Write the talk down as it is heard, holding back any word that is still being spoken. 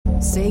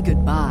Say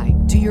goodbye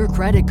to your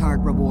credit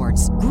card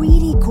rewards.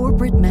 Greedy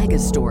corporate mega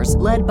stores,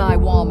 led by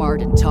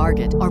Walmart and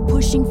Target, are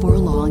pushing for a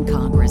law in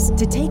Congress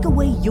to take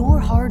away your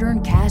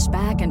hard-earned cash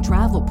back and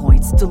travel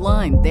points to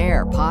line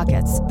their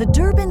pockets. The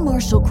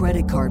Durbin-Marshall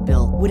credit card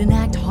bill would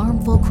enact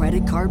harmful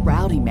credit card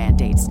routing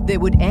mandates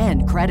that would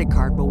end credit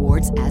card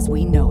rewards as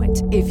we know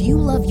it. If you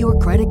love your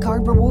credit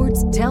card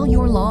rewards, tell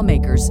your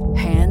lawmakers,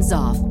 hands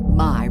off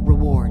my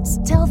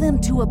rewards. Tell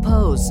them to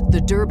oppose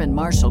the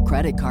Durbin-Marshall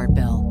credit card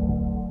bill.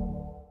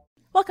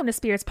 Welcome to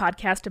Spirits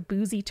Podcast, a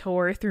boozy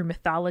tour through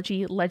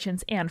mythology,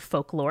 legends, and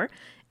folklore.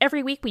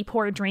 Every week we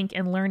pour a drink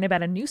and learn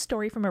about a new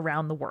story from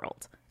around the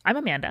world. I'm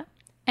Amanda.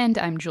 And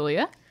I'm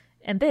Julia.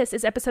 And this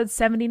is episode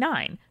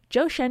 79,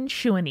 Zhoushen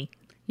Shuani.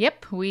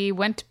 Yep, we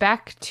went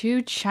back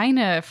to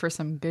China for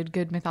some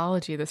good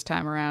mythology this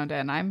time around,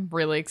 and I'm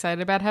really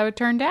excited about how it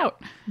turned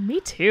out. Me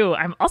too.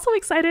 I'm also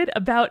excited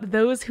about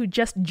those who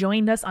just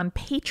joined us on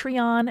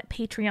Patreon,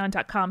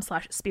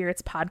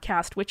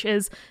 patreon.com/spiritspodcast, which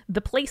is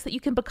the place that you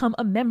can become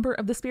a member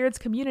of the Spirits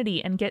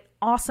community and get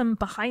awesome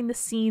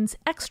behind-the-scenes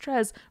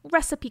extras,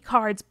 recipe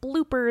cards,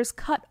 bloopers,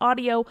 cut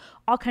audio,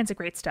 all kinds of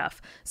great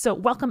stuff. So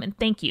welcome and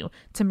thank you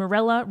to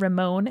Marilla,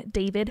 Ramon,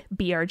 David,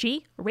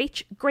 BRG,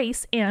 Rach,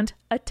 Grace, and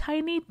a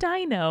tiny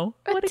dino.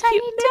 What a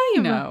cute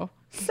name. Dino.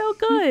 So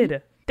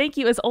good. Thank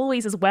you as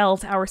always as well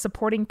to our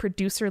supporting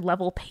producer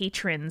level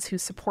patrons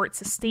whose support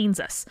sustains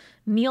us.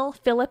 Neil,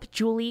 Philip,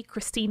 Julie,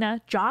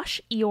 Christina, Josh,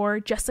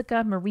 Eeyore,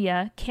 Jessica,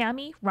 Maria,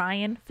 Cami,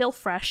 Ryan, Phil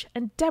Fresh,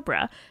 and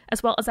Deborah,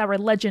 as well as our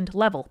legend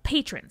level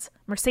patrons,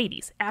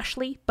 Mercedes,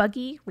 Ashley,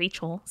 Buggy,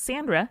 Rachel,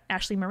 Sandra,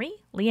 Ashley Marie,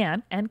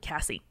 Leanne, and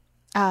Cassie.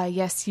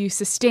 Yes, you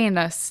sustain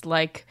us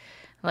like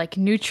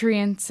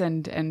nutrients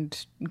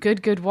and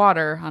good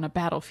water on a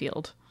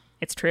battlefield.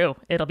 It's true.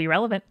 It'll be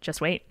relevant.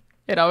 Just wait.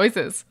 It always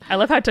is. I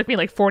love how it took me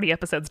like 40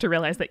 episodes to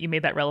realize that you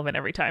made that relevant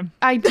every time.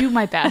 I do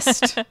my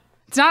best.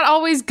 It's not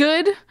always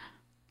good,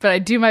 but I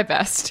do my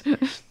best.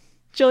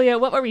 Julia,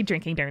 what were we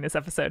drinking during this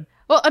episode?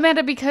 Well,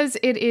 Amanda, because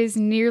it is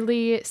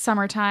nearly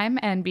summertime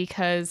and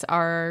because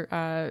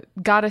our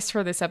goddess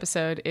for this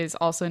episode is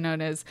also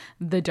known as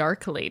the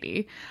Dark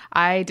Lady,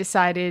 I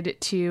decided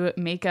to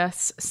make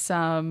us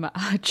some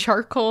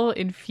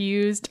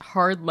charcoal-infused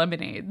hard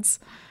lemonades.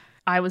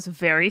 I was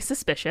very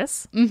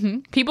suspicious. Mm-hmm.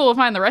 People will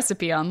find the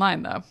recipe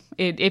online, though,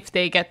 if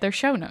they get their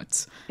show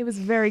notes. It was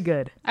very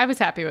good. I was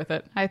happy with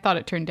it. I thought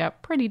it turned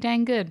out pretty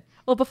dang good.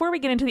 Well, before we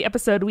get into the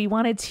episode, we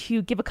wanted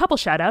to give a couple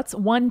shout-outs.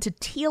 One to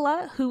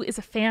Tila, who is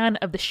a fan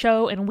of the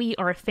show, and we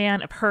are a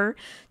fan of her.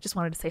 Just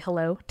wanted to say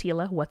hello,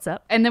 Tila. What's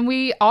up? And then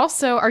we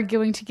also are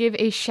going to give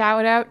a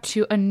shout-out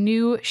to a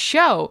new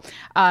show.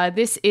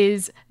 This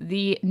is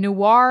the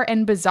Noir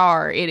and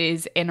Bizarre. It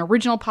is an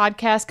original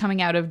podcast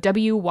coming out of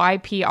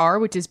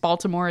WYPR, which is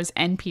Baltimore's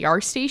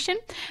NPR station.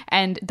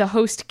 And the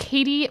host,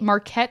 Katie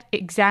Marquette,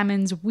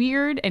 examines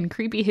weird and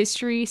creepy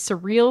history,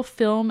 surreal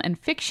film and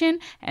fiction,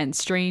 and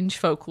strange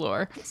folklore.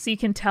 So you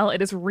can tell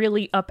it is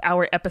really up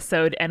our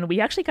episode, and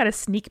we actually got a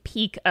sneak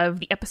peek of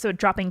the episode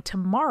dropping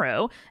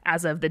tomorrow,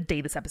 as of the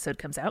day this episode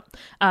comes out,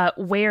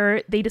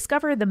 where they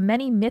discover the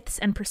many myths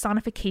and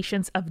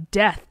personifications of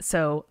death.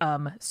 So,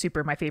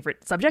 super my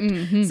favorite subject.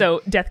 Mm-hmm.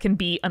 So death can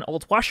be an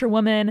old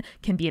washerwoman,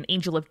 can be an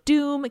angel of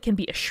doom, can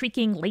be a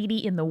shrieking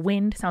lady in the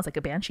wind. Sounds like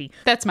a banshee.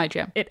 That's my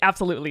jam. It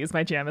absolutely is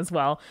my jam as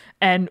well.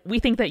 And we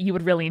think that you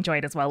would really enjoy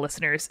it as well,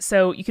 listeners.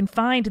 So you can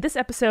find this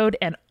episode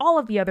and all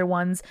of the other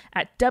ones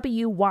at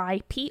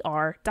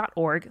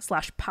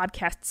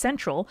wypr.org/podcast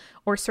central,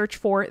 or search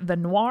for The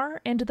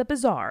Noir and the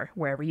Bizarre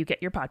wherever you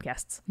get your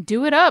podcasts.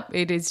 Do it up.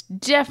 It is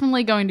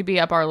definitely going to be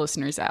up our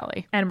listeners'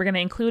 alley. And we're going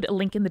to include a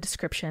link in the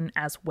description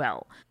as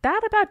well.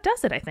 That about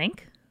does it, I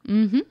think.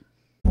 Mm-hmm.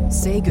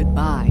 Say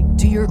goodbye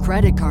to your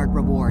credit card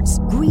rewards.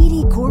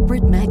 Greedy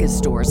corporate mega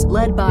stores,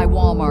 led by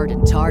Walmart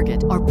and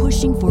Target, are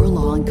pushing for a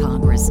law in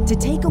Congress to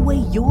take away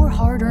your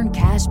hard-earned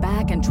cash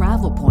back and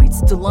travel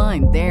points to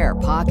line their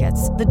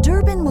pockets. The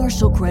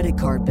Durbin-Marshall credit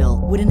card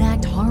bill would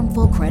enact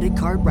harmful credit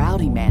card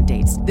routing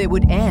mandates that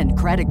would end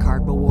credit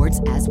card rewards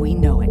as we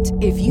know it.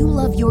 If you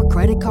love your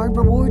credit card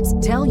rewards,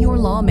 tell your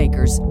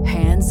lawmakers,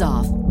 hands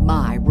off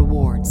my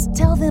rewards.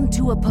 Tell them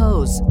to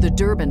oppose the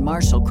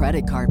Durbin-Marshall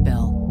credit card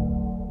bill.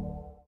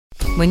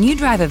 When you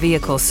drive a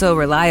vehicle so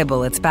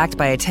reliable it's backed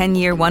by a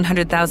 10-year,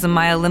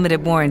 100,000-mile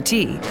limited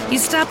warranty, you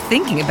stop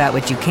thinking about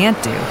what you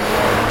can't do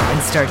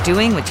and start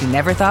doing what you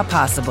never thought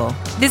possible.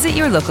 Visit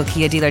your local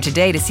Kia dealer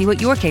today to see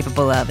what you're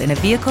capable of in a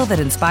vehicle that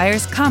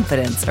inspires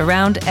confidence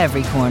around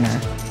every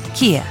corner.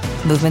 Kia,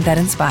 movement that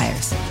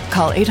inspires.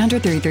 Call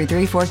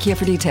 800-333-4KIA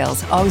for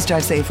details. Always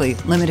drive safely.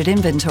 Limited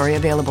inventory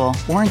available.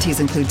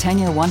 Warranties include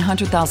 10-year,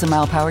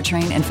 100,000-mile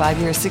powertrain and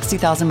 5-year,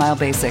 60,000-mile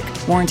basic.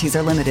 Warranties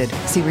are limited.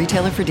 See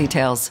retailer for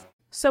details.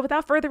 So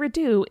without further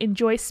ado,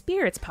 enjoy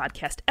Spirits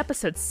Podcast,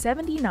 episode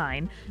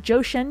 79,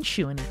 Zhoushen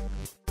Shuani.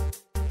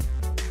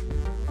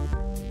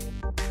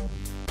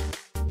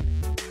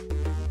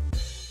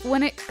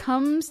 when it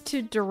comes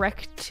to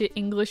direct to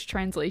English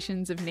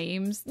translations of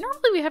names,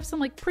 normally we have some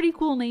like pretty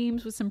cool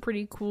names with some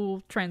pretty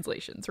cool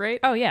translations, right?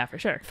 Oh, yeah, for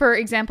sure. For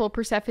example,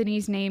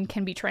 Persephone's name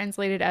can be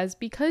translated as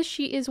because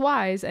she is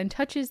wise and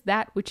touches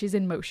that which is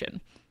in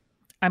motion.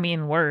 I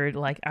mean, word,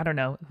 like, I don't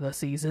know, the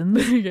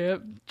seasons.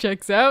 Yep,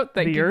 checks out.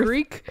 Thank The you, Earth.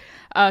 Greek.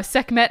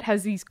 Sekhmet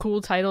has these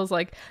cool titles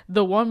like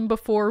the one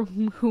before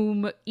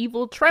whom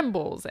evil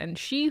trembles and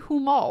she who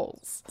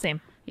mauls.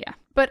 Same. Yeah.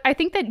 But I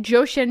think that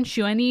Zhoushen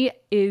Xuanyi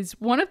is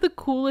one of the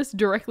coolest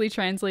directly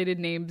translated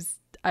names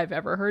I've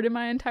ever heard in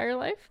my entire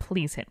life.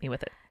 Please hit me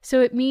with it.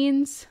 So it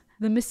means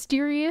the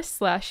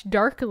mysterious /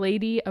 dark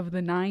lady of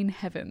the 9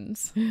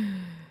 heavens.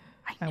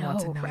 I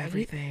want to know right?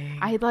 everything.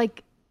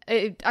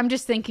 I'm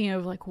just thinking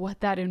of like what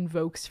that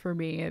invokes for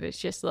me, and it's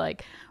just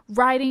like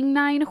riding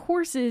 9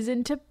 horses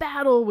into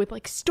battle with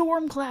like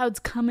storm clouds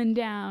coming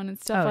down and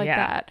stuff like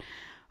that.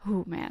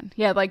 Oh man,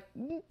 yeah, like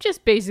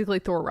just basically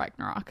Thor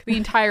Ragnarok, the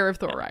entire of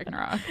Thor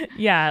Ragnarok.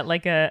 Yeah,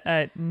 like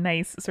a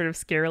nice sort of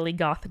scarily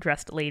goth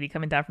dressed lady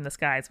coming down from the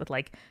skies with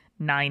like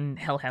 9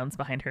 hellhounds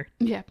behind her.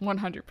 Yeah,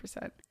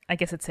 100%. I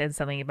guess it says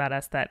something about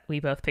us that we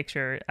both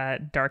picture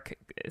dark,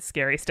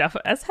 scary stuff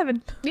as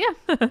heaven. Yeah,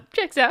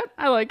 checks out.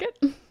 I like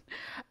it.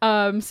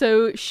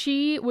 So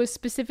she was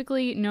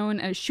specifically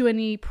known as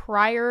Xuanyi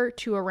prior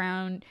to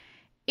around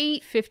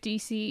 850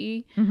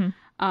 CE. Mm-hmm.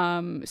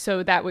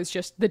 So that was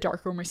just the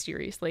darker,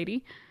 mysterious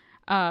lady.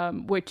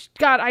 Which,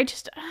 God, I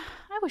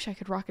wish I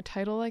could rock a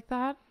title like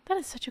that. That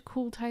is such a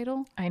cool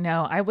title. I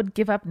know. I would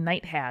give up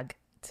Night Hag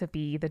to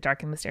be the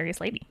dark and mysterious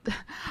lady.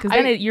 Because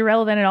then you're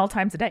relevant at all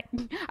times a day.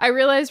 I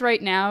realize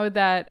right now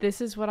that this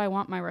is what I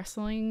want my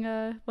wrestling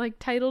like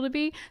title to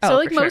be. Oh, So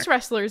like for most sure.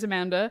 wrestlers,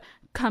 Amanda,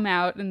 come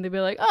out and they'll be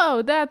like,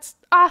 oh, that's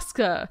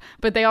Asuka.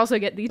 But they also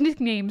get these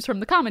nicknames from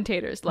the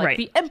commentators, like Right.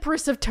 the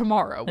Empress of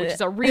Tomorrow, which is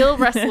a real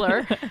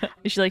wrestler.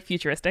 Is she like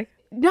futuristic?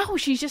 No,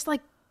 she's just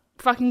like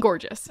fucking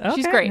gorgeous.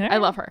 She's Okay, great. all I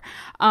right. love her.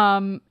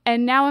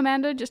 And now,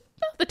 Amanda, just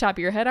off the top of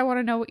your head, I want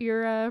to know what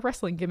your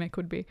wrestling gimmick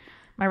would be.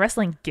 My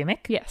wrestling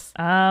gimmick? Yes.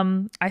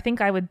 I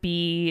think I would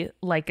be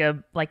like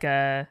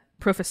a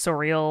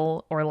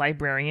professorial or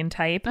librarian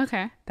type.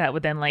 Okay. That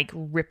would then like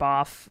rip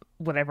off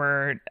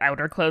whatever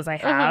outer clothes I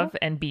have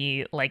and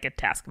be like a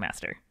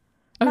taskmaster.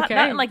 Not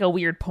in like a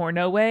weird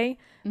porno way,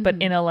 but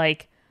in a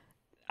like,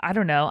 I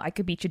don't know, I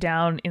could beat you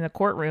down in the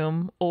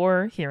courtroom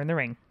or here in the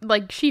ring.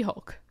 Like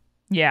She-Hulk.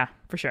 Yeah,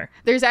 for sure.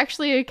 There's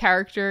actually a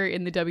character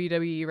in the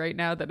WWE right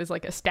now that is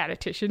like a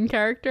statistician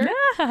character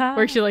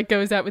where she like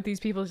goes out with these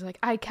people. She's like,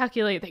 I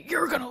calculate that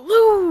you're going to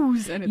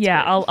lose. And it's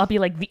Yeah, great. I'll be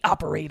like the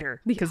operator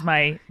because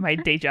my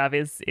day job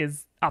is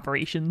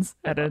operations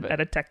at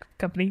a tech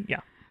company.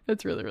 Yeah.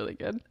 That's really, really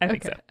good. I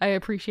think so. I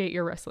appreciate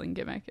your wrestling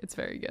gimmick. It's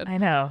very good. I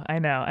know.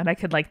 And I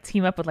could like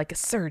team up with like a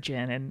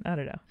surgeon and I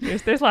don't know.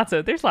 There's lots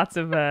of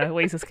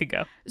ways this could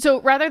go. So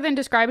rather than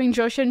describing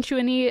Zhoushen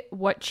Xuanyi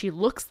what she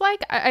looks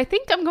like, I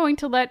think I'm going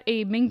to let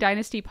a Ming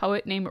Dynasty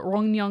poet named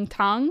Rongyong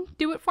Tang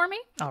do it for me.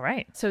 All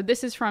right. So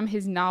this is from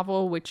his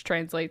novel, which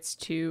translates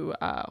to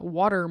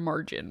Water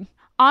Margin.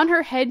 On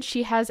her head,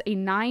 she has a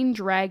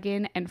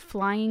 9-dragon and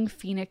flying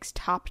phoenix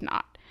top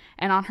knot.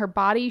 And on her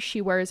body, she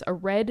wears a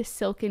red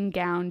silken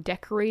gown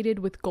decorated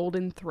with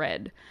golden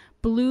thread.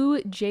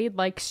 Blue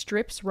jade-like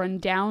strips run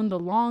down the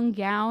long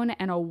gown,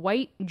 and a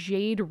white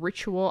jade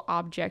ritual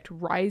object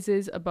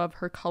rises above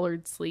her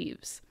colored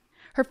sleeves.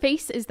 Her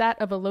face is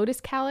that of a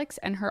lotus calyx,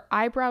 and her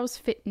eyebrows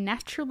fit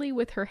naturally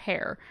with her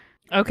hair.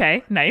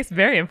 Okay. Nice.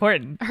 Very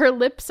important. Her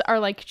lips are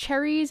like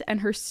cherries,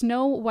 and her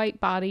snow-white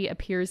body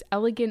appears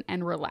elegant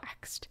and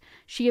relaxed.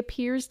 She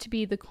appears to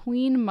be the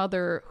queen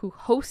mother who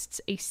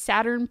hosts a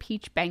Saturn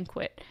peach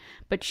banquet,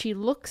 but she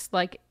looks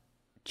like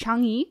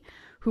Chang'e,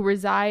 who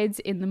resides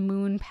in the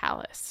Moon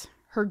Palace.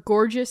 Her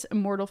gorgeous,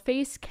 immortal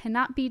face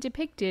cannot be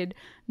depicted,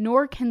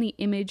 nor can the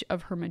image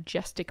of her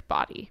majestic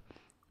body.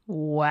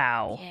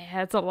 Wow. Yeah,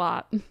 that's a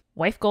lot.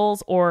 Wife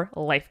goals or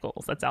life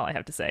goals? That's all I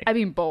have to say. I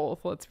mean,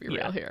 both. Let's be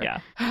real here. Yeah.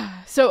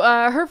 So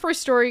her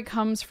first story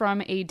comes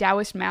from a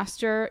Taoist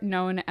master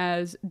known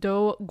as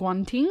Do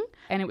Guanting,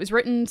 and it was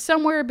written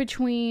somewhere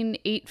between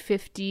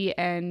 850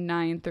 and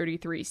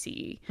 933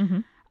 CE.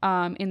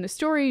 In the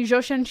story,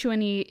 Zhoushen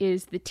Xuanyi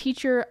is the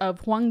teacher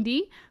of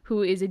Huangdi,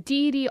 who is a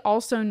deity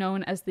also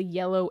known as the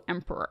Yellow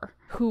Emperor,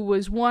 who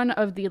was one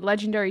of the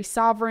legendary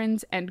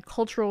sovereigns and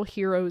cultural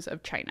heroes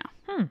of China.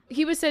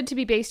 He was said to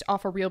be based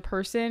off a real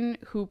person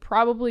who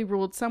probably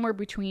ruled somewhere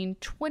between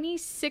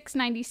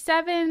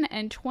 2697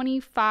 and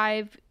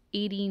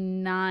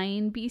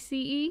 2589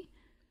 BCE.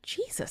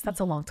 Jesus, that's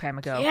a long time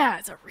ago. Yeah,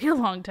 it's a real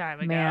long time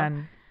ago.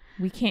 Man,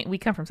 we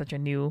come from such a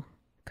new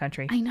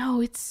country. I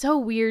know, it's so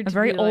weird. A to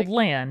very be old like,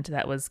 land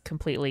that was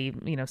completely,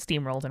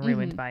 steamrolled and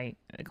ruined by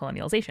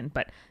colonialization.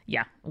 But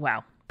yeah,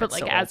 wow. but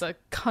That's like so as old. a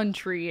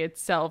country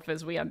itself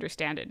as we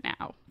understand it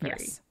now, very,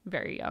 Yes.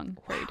 very young,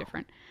 very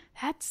different.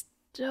 That's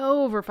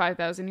over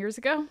 5,000 years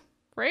ago,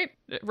 right?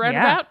 Yeah.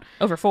 Roundabout?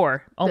 Over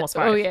 4, almost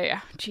 5. Oh, yeah.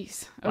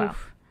 Jeez. Wow.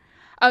 Oof.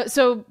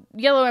 So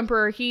Yellow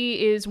Emperor,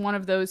 he is one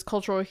of those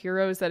cultural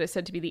heroes that is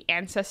said to be the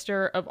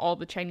ancestor of all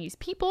the Chinese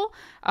people,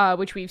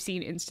 which we've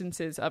seen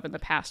instances of in the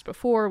past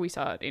before. We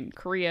saw it in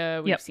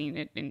Korea. We've seen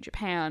it in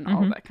Japan,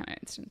 all that kind of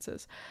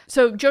instances.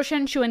 So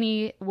Zhoushan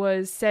Xuanyi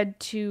was said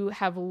to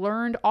have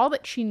learned all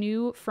that she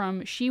knew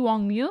from Shi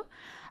Wangmu,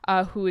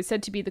 who is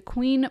said to be the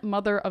Queen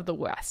Mother of the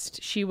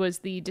West. She was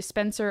the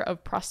dispenser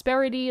of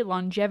prosperity,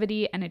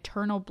 longevity, and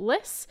eternal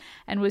bliss,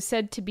 and was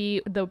said to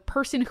be the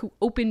person who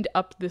opened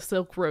up the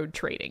Silk Road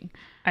trading.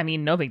 I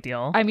mean, no big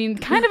deal. I mean,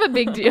 kind of a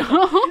big deal.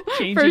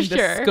 Changing for the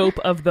sure. scope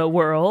of the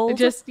world.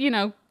 Just,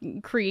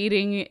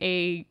 creating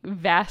a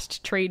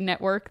vast trade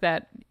network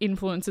that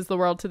influences the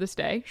world to this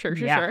day. Sure.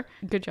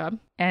 Good job.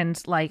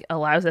 And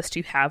allows us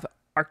to have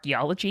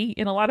archaeology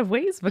in a lot of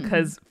ways,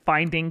 because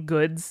finding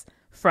goods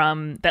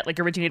from that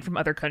originated from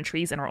other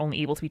countries and are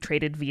only able to be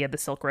traded via the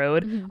Silk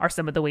Road are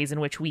some of the ways in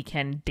which we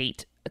can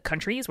date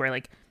countries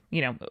where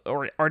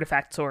or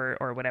artifacts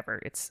or whatever.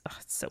 It's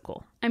so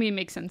cool. I mean, it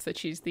makes sense that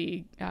she's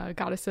the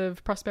goddess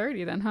of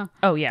prosperity then, huh?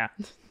 Oh yeah.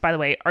 By the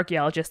way,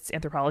 archaeologists,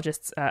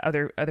 anthropologists,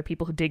 other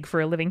people who dig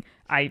for a living,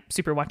 I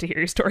super want to hear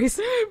your stories.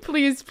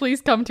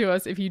 Please come to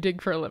us if you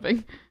dig for a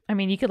living. I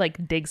mean, you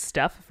could dig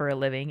stuff for a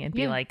living and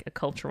be a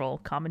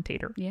cultural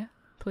commentator. Yeah,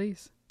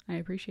 please. I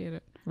appreciate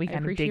it. We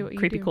kind of dig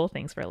creepy cool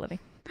things for a living.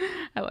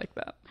 I like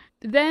that.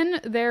 Then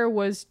there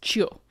was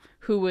Chiu,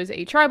 who was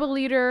a tribal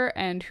leader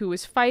and who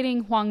was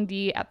fighting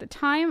Huangdi at the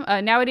time.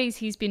 Nowadays,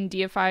 he's been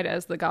deified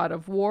as the god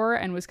of war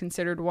and was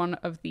considered one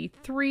of the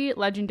 3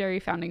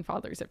 legendary founding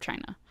fathers of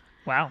China.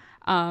 Wow.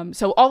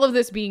 So all of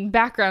this being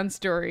background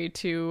story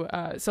to,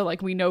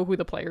 we know who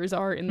the players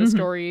are in the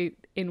story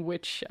in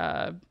which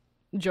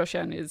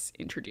Zhoushan is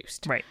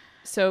introduced. Right.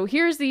 So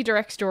here's the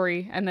direct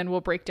story, and then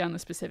we'll break down the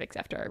specifics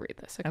after I read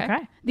this, okay?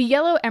 Okay. The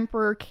Yellow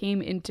Emperor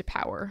came into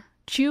power.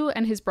 Chu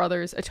and his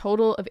brothers, a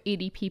total of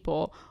 80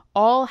 people,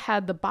 all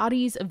had the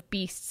bodies of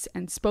beasts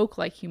and spoke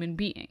like human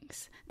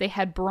beings. They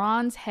had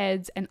bronze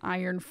heads and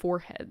iron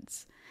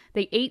foreheads.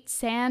 They ate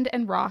sand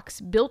and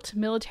rocks, built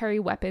military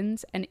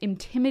weapons, and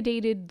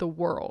intimidated the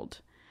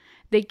world.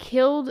 They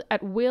killed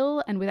at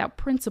will and without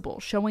principle,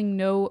 showing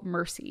no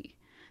mercy.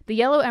 The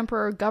Yellow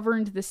Emperor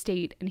governed the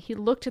state, and he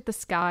looked at the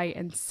sky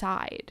and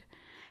sighed.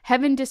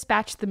 Heaven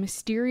dispatched the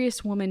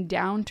mysterious woman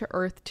down to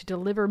earth to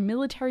deliver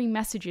military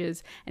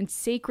messages and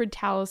sacred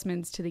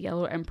talismans to the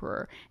Yellow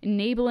Emperor,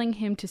 enabling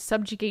him to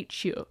subjugate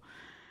Chu.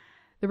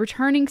 The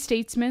returning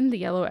statesman, the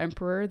Yellow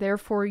Emperor,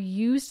 therefore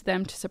used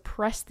them to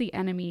suppress the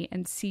enemy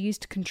and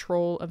seized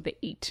control of the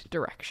 8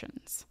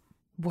 directions.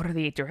 What are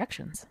the 8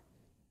 directions?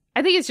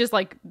 I think it's just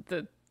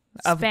the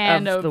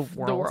span of the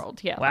world.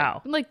 Yeah.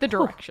 Wow. Like the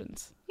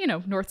directions.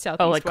 North,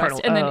 south, east, west,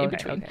 cardinal. and then in Okay,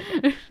 between.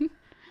 okay.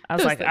 I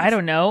was things. I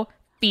don't know.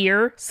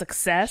 Fear,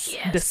 success,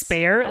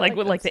 despair. like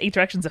the 8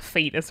 directions of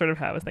fate is sort of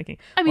how I was thinking.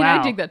 I mean, wow.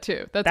 I dig that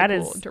too. That's That a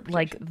cool is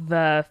interpretation.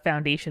 the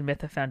foundation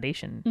myth of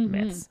foundation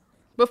myths.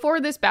 Before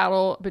this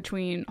battle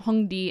between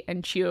Huangdi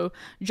and Chiu,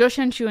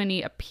 Zhoushan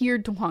Xuanyi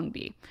appeared to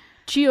Huangdi.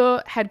 Chiu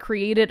had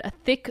created a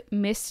thick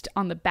mist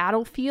on the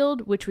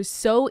battlefield, which was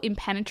so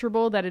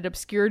impenetrable that it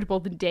obscured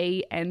both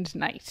day and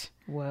night.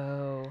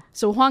 Whoa.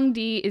 So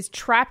Huangdi is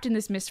trapped in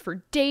this mist for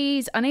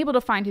days, unable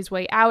to find his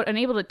way out,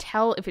 unable to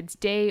tell if it's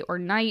day or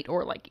night,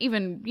 or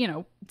even,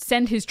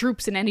 send his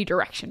troops in any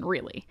direction,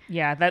 really.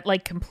 Yeah,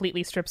 that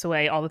completely strips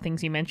away all the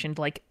things you mentioned,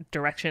 like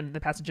direction,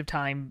 the passage of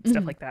time,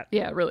 stuff like that.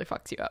 Yeah, it really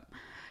fucks you up.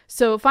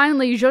 So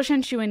finally,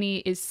 Zhoushan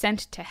Xuanyi is sent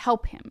to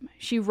help him.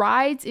 She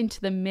rides into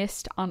the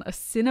mist on a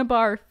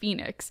cinnabar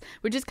phoenix,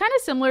 which is kind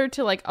of similar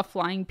to a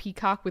flying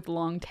peacock with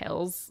long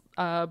tails,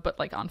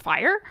 but on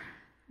fire.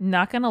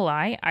 Not gonna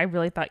lie, I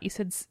really thought you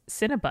said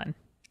Cinnabon.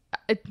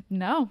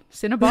 No,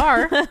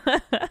 cinnabar.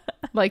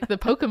 Like the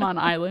Pokemon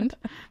Island,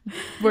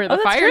 where the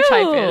that's fire true.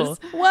 type is.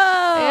 Whoa!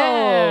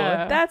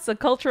 Yeah. That's a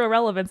cultural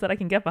relevance that I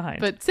can get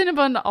behind. But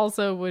Cinnabon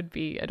also would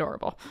be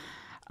adorable.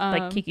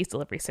 Like Kiki's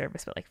Delivery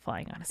Service, but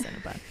flying on a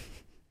Cinnabon.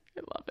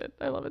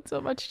 I love it so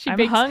much. I'm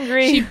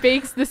hungry. She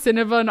bakes the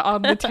Cinnabon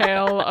on the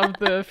tail of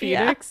the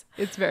phoenix.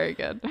 Yeah. It's very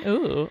good.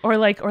 Ooh, or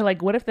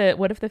what if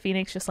the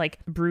phoenix just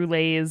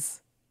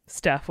brulees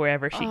stuff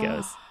wherever she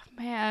goes?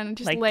 Man,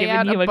 just like lay giving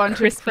out you a bunch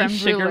crispy, of creme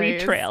sugary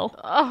brulees. trail.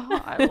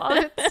 Oh, I love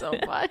it so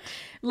much.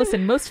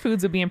 Listen, most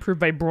foods would be improved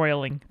by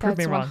broiling. Prove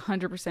That's me wrong.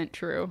 100%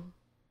 true.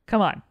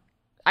 Come on.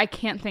 I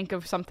can't think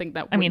of something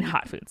that. I mean,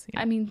 hot foods.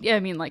 Yeah.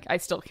 I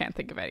still can't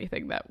think of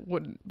anything that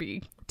wouldn't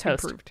be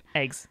Toast, improved.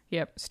 eggs,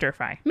 Yep, stir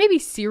fry. maybe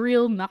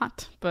cereal,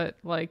 not, but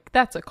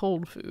that's a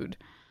cold food.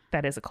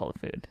 That is a cold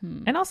food,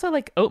 and also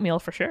oatmeal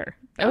for sure.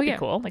 That would be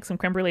cool. Some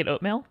creme brulee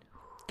oatmeal.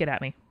 Get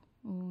at me.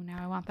 Ooh,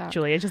 now I want that.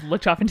 Julia just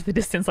looked off into the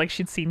distance like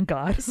she'd seen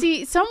God.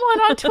 See, someone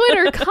on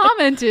Twitter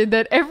commented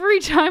that every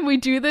time we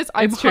do this,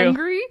 I'm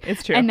hungry.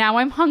 It's true. And now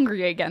I'm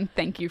hungry again.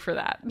 Thank you for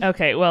that.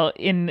 Okay, well,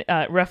 in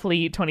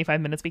roughly 25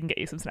 minutes, we can get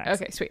you some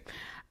snacks. Okay, sweet.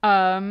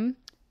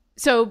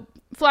 So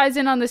flies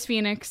in on this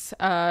phoenix.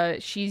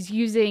 She's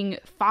using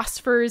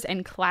phosphors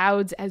and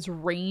clouds as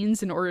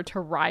reins in order to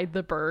ride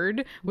the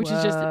bird, which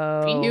is just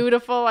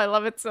beautiful. I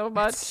love it so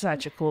much. That's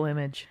such a cool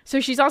image. So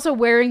she's also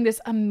wearing this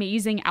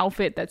amazing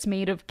outfit that's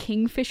made of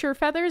kingfisher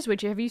feathers,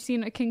 which have you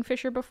seen a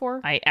kingfisher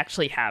before? I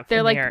actually have. They're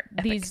and like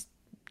epic. these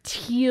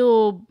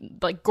teal,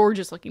 like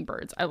gorgeous looking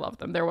birds. I love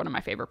them. They're one of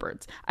my favorite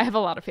birds. I have a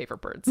lot of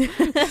favorite birds.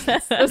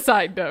 A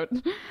side note.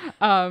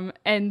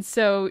 And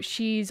so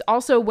she's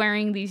also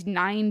wearing these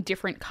 9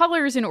 different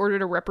colors in order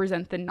to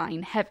represent the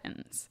 9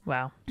 heavens.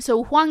 Wow.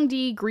 So Huang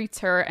Di greets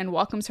her and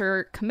welcomes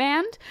her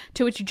command,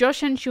 to which Zhou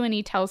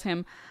Shenxuani tells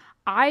him,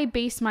 I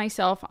base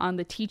myself on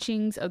the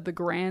teachings of the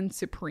Grand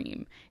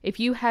Supreme. If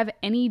you have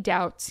any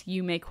doubts,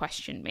 you may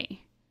question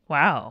me.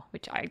 Wow.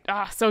 Which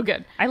so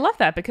good. I love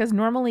that because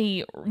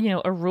normally,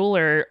 a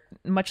ruler,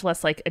 much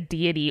less like a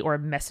deity or a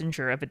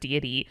messenger of a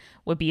deity,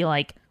 would be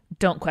like,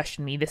 don't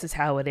question me. This is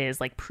how it is.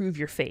 Like, prove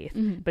your faith.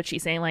 But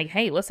she's saying like,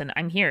 hey, listen,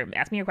 I'm here.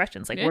 Ask me your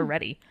questions. Like, we're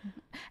ready.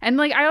 And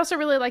like, I also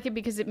really like it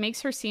because it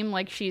makes her seem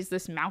like she's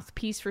this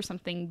mouthpiece for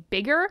something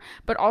bigger,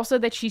 but also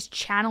that she's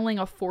channeling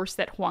a force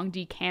that Huang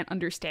Di can't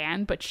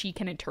understand, but she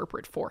can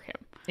interpret for him.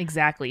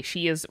 Exactly.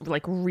 She is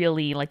like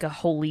really like a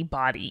holy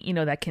body,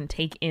 that can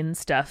take in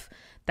stuff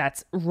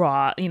that's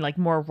raw, like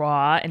more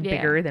raw and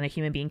bigger than a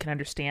human being can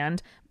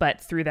understand,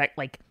 but through that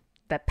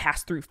that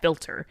pass-through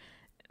filter,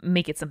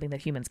 make it something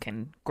that humans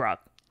can grok.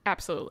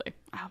 Absolutely.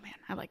 Oh man,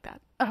 I like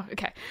that. Oh,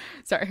 okay.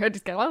 Sorry, I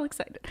just got all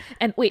excited.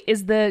 And wait,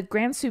 is the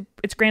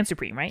it's Grand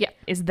Supreme, right? Yeah.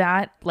 Is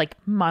that like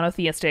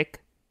monotheistic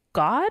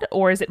god,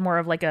 or is it more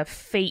of like a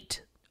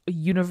fate,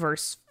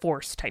 universe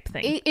force type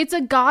thing? It's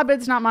a god, but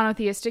it's not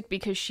monotheistic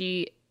because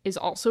she is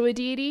also a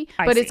deity.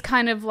 But it's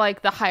kind of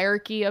like the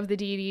hierarchy of the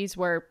deities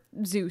where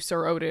Zeus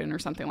or Odin or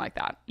something like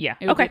that. Yeah.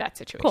 It would be that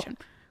situation.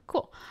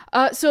 Cool.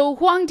 So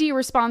Huang Di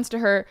responds to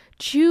her,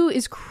 Chu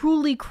is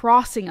cruelly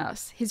crossing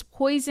us. His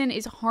poison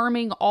is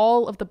harming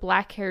all of the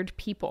black-haired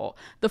people.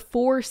 The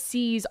 4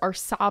 seas are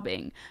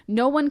sobbing.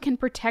 No one can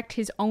protect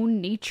his own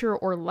nature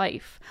or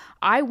life.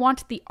 I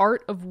want the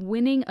art of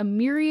winning a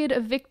myriad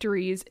of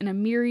victories in a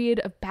myriad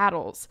of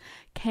battles.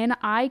 Can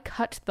I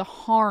cut the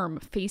harm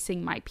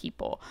facing my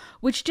people?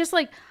 Which just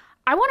like,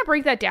 I want to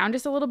break that down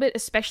just a little bit,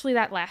 especially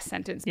that last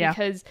sentence,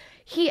 because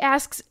he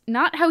asks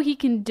not how he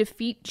can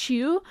defeat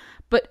Chu,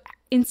 but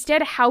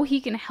instead how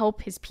he can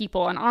help his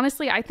people. And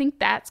honestly, I think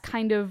that's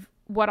kind of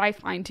what I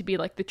find to be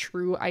like the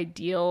true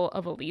ideal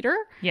of a leader.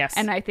 Yes.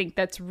 And I think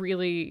that's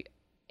really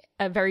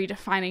a very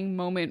defining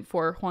moment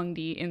for Huang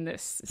Di in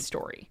this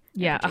story.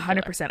 Yeah,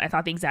 100%. I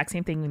thought the exact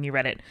same thing when you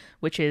read it,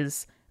 which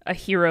is a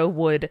hero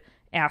would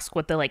ask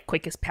what the like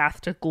quickest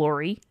path to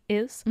glory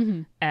is.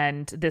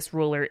 And this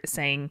ruler is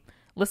saying,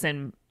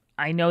 listen,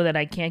 I know that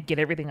I can't get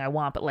everything I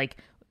want, but like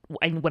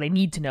what I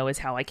need to know is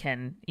how I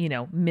can,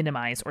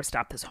 minimize or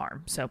stop this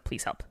harm. So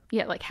please help.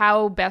 Yeah, like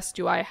how best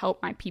do I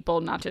help my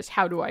people, not just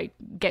how do I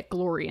get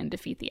glory and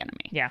defeat the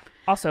enemy. Yeah.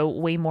 Also,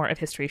 way more of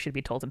history should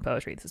be told in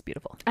poetry. This is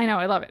beautiful. I know,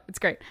 I love it. It's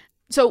great.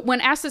 So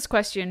when asked this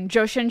question,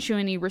 Zhou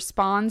Shenxuani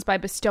responds by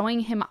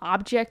bestowing him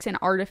objects and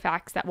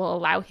artifacts that will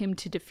allow him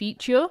to defeat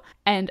Chu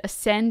and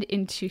ascend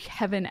into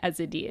heaven as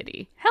a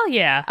deity. Hell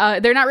yeah.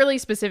 They're not really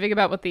specific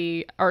about what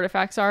the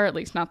artifacts are, at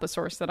least not the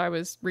source that I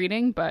was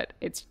reading, but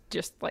it's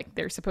just like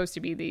they're supposed to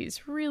be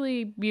these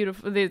really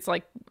beautiful, it's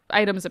like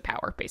items of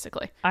power,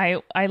 basically.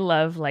 I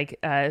love like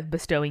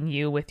bestowing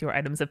you with your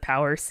items of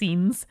power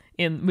scenes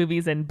in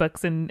movies and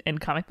books and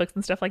comic books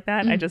and stuff like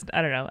that. I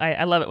don't know.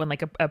 I love it when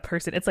like a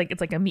person, it's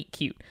like a meet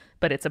cute,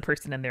 but it's a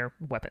person and their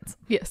weapons.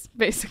 Yes,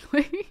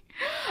 basically.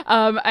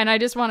 And I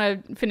just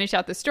want to finish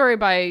out the story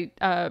by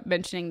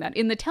mentioning that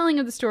in the telling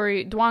of the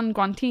story, Duan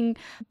Guanting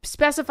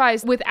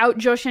specifies without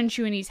Zhou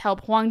Shenxuani's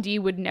help, Huang Di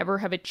would never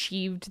have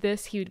achieved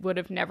this. He would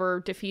have never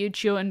defeated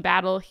Chu in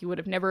battle. He would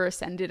have never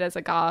ascended as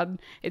a god.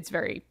 It's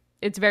very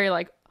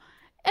like,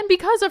 and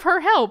because of her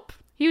help,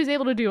 he was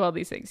able to do all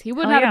these things. He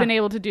would not have been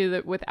able to do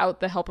that without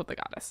the help of the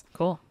goddess.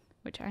 Cool.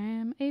 Which I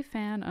am a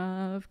fan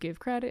of. Give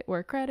credit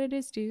where credit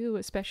is due,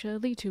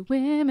 especially to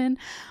women.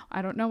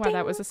 I don't know why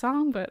that was a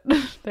song, but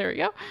there we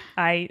go.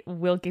 I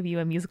will give you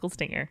a musical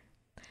stinger.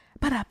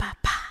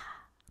 Ba-da-ba-ba.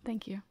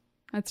 Thank you.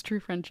 That's true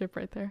friendship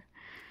right there.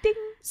 Ding.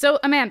 So,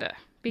 Amanda,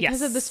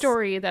 because Yes. of the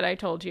story that I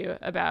told you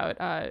about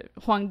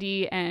Huang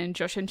Di and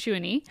Zhou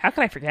Shenxuani, How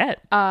could I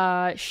forget?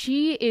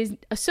 she is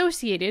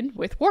associated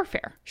with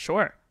warfare,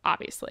 Sure.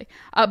 obviously.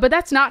 But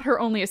that's not her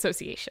only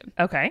association.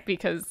 Okay.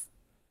 Because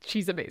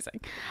she's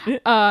amazing.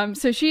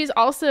 So she is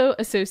also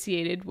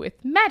associated with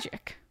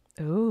magic.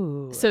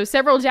 Ooh. So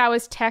several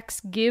Taoist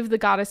texts give the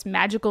goddess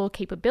magical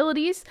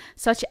capabilities,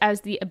 such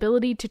as the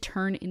ability to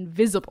turn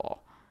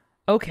invisible.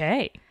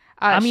 Okay.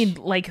 I mean,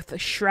 like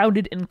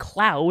shrouded in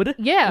cloud.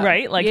 Yeah.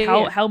 Right? Like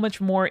Yeah. how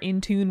much more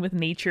in tune with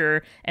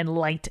nature and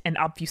light and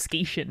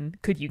obfuscation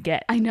could you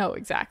get? I know,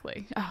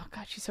 exactly. Oh,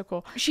 God, she's so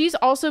cool. She's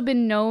also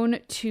been known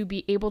to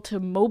be able to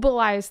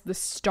mobilize the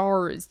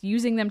stars,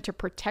 using them to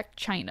protect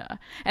China.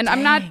 And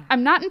I'm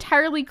not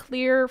entirely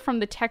clear from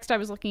the text I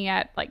was looking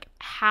at, like,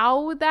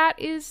 how that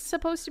is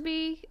supposed to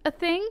be a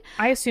thing.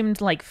 I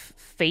assumed like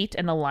fate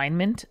and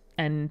alignment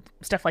and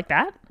stuff like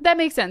that. That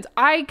makes sense.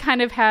 I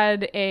kind of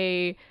had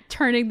a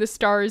turning the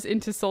stars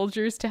into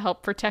soldiers to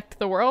help protect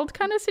the world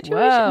kind of situation.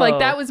 Whoa. Like,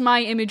 that was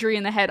my imagery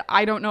in the head.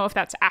 I don't know if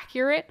that's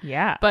accurate.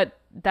 Yeah. But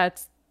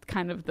that's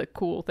kind of the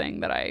cool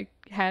thing that I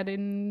had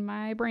in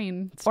my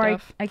brain stuff.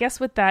 Or I guess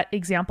with that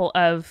example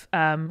of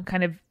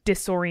kind of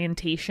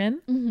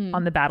disorientation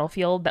on the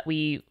battlefield that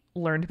we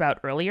learned about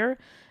earlier,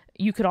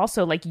 you could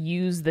also like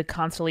use the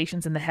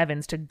constellations in the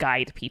heavens to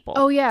guide people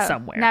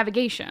somewhere.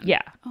 Navigation.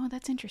 Yeah. Oh,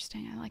 that's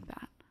interesting. I like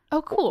that.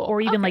 Oh, cool.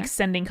 Or even Okay. like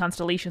sending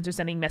constellations or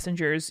sending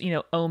messengers,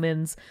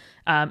 omens,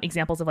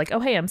 examples of like, oh,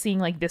 hey, I'm seeing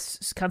like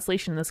this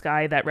constellation in the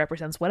sky that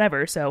represents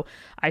whatever. So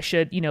I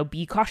should,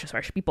 be cautious, or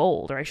I should be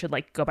bold, or I should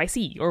like go by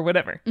sea or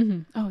whatever.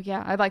 Oh,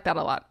 yeah. I like that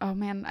a lot. Oh,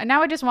 man.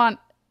 Now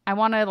I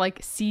want to like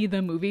see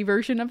the movie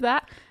version of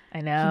that. I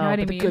know, what I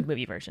but the mean? good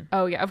movie version.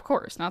 Oh, yeah, of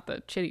course. Not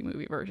the shitty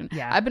movie version.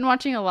 Yeah. I've been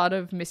watching a lot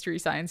of Mystery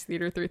Science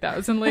Theater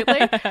 3000 lately.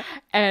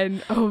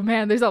 And, oh,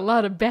 man, there's a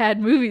lot of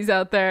bad movies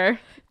out there.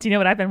 Do you know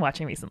what I've been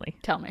watching recently?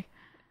 Tell me.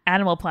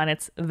 Animal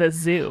Planet's The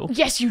Zoo.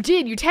 Yes, you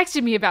did. You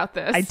texted me about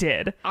this. I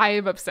did. I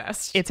am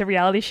obsessed. It's a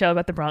reality show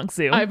about the Bronx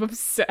Zoo. I'm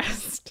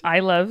obsessed. I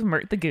love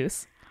Mert the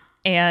Goose.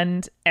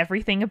 And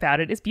everything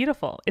about it is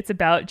beautiful. It's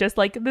about just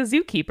like the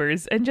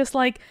zookeepers and just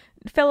like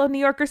fellow New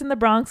Yorkers in the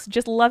Bronx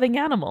just loving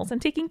animals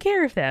and taking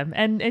care of them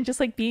and just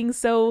like being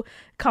so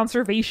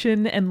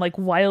conservation and like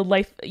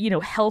wildlife,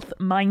 health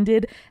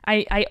minded.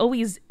 I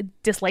always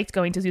disliked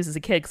going to zoos as a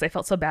kid because I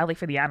felt so badly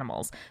for the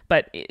animals.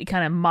 But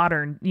kind of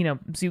modern,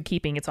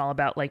 zookeeping, it's all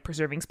about like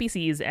preserving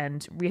species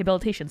and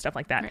rehabilitation, stuff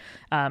like that.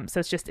 Right. So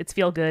it's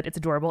feel good. It's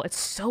adorable. It's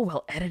so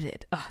well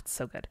edited. Oh, it's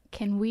so good.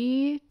 Can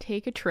we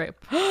take a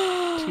trip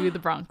to the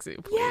Bronx Zoo,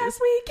 please? Yes,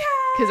 we can.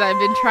 Because I've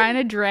been trying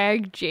to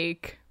drag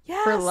Jake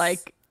for Yes.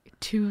 like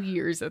 2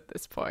 years at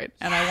this point,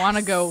 and I want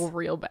to go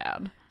real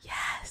bad.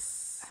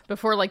 Yes.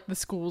 Before like the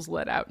schools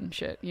let out and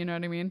shit. You know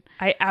what I mean?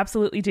 I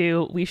absolutely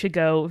do. We should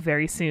go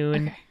very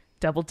soon. Okay.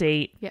 Double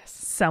date. Yes.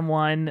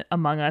 Someone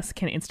among us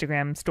can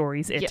Instagram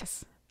stories it.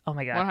 Yes. Oh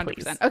my God, 100%.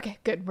 please. Okay,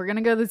 good. We're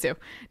gonna go to the zoo.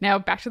 Now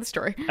back to the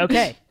story.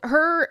 Okay.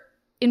 Her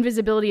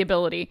invisibility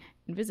ability,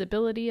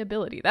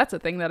 that's a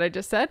thing that I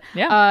just said,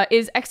 Yeah.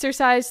 is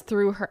exercised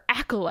through her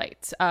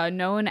acolytes,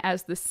 known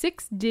as the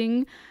 6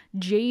 Ding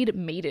Jade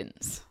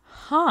Maidens.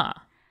 Huh.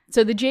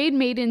 So the Jade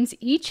Maidens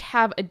each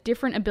have a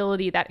different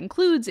ability that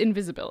includes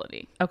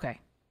invisibility. Okay.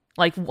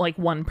 Like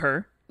one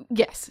per.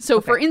 Yes.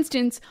 So for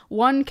instance,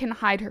 one can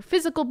hide her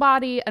physical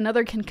body,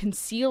 another can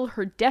conceal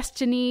her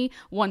destiny,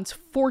 one's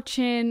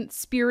fortune,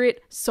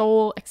 spirit,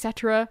 soul,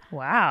 etc.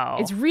 Wow.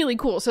 It's really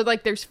cool. So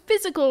like there's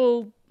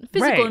physical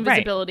Right.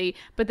 invisibility,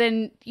 but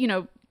then,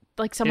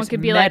 like someone There's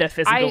could be like,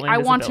 metaphysical I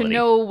want to invisibility.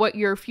 know what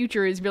your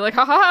future is. Be like,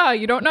 ha ha, ha,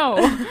 you don't know.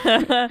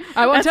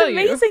 I won't That's tell you.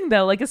 amazing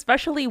though. Like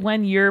especially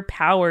when your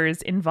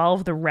powers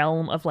involve the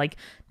realm of like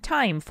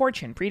time,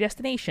 fortune,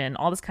 predestination,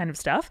 all this kind of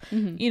stuff.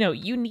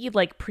 You need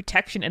like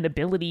protection and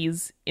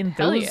abilities in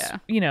Hell those,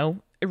 yeah.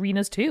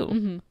 arenas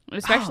too.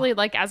 Especially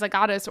like as a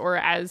goddess or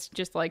as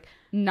just like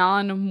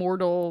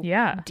non-mortal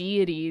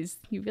deities.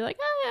 You'd be like,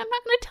 I'm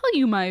not going to tell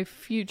you my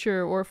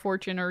future or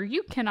fortune, or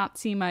you cannot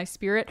see my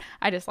spirit.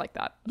 I just like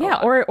that. a Yeah,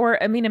 lot.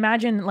 or I mean,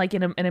 imagine like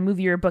in a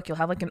movie or a book, you'll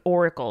have like an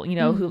oracle,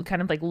 who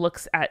kind of like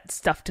looks at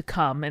stuff to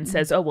come and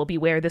says, "Oh, well,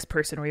 beware this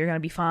person, or you're gonna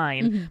be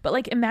fine." But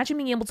like, imagine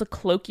being able to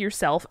cloak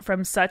yourself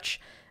from such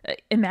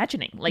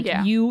imagining. Like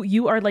Yeah.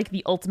 you are like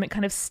the ultimate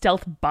kind of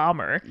stealth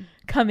bomber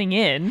coming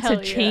in Hell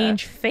to yeah.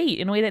 change fate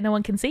in a way that no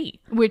one can see.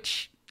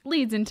 Which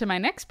leads into my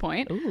next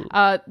point.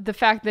 The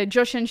fact that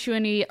Joshen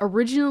Shuani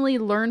originally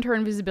learned her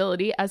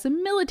invisibility as a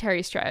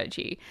military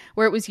strategy,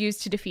 where it was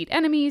used to defeat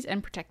enemies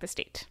and protect the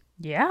state.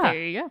 Yeah. There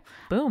you go.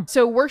 Boom.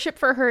 So worship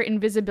for her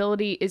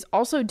invisibility is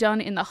also done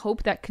in the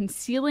hope that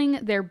concealing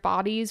their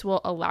bodies will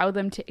allow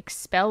them to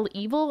expel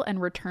evil and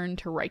return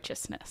to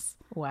righteousness.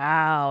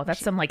 Wow, that's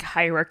some like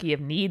hierarchy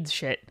of needs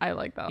shit. I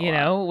like that a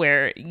lot.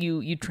 Where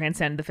you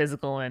transcend the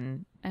physical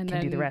and And can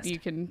then do the rest. you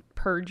can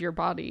purge your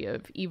body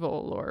of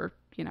evil or,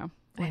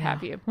 what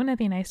have you. Wouldn't it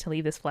be nice to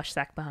leave this flesh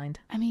sack behind?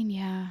 I mean,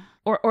 yeah.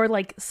 Or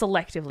like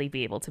selectively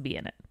be able to be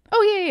in it.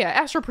 Oh, yeah.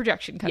 Astral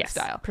projection kind of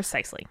style.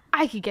 Precisely.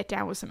 I could get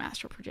down with some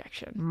astral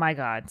projection. My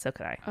God, so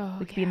could I. Oh,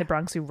 we could be in the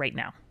Bronx Zoo right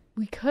now.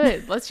 We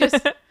could. Let's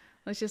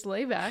just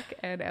lay back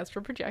and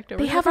astral project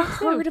over They the have a Bronx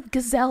Zoo. herd of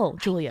gazelle,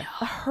 Julia.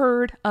 A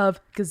herd of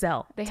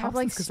gazelle. They have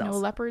like Thompson's snow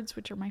gazelles. leopards,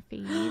 which are my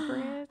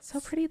favorites. So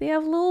pretty. They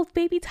have little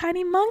baby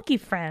tiny monkey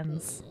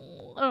friends.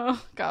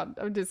 Oh, God.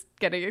 I'm just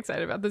getting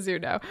excited about the zoo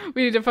now.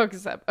 We need to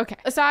focus up. Okay.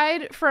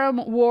 Aside from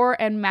war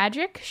and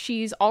magic,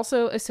 she's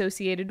also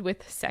associated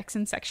with sex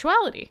and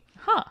sexuality.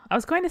 Huh. I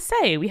was going to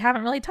say, we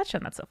haven't really touched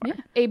on that so far.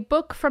 Yeah. A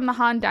book from the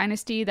Han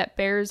Dynasty that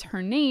bears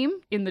her name,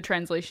 in the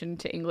translation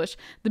to English,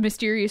 The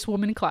Mysterious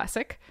Woman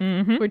Classic,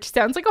 which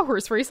sounds like a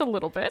horse race a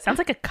little bit. Sounds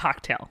like a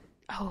cocktail.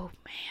 Oh,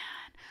 man.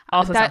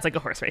 Also sounds like a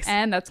horse race.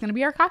 And that's going to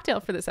be our cocktail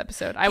for this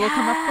episode. I will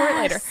come up for it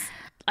later.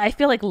 I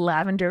feel like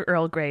lavender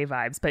Earl Grey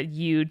vibes, but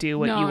you do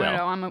what you will.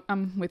 No,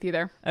 I'm with you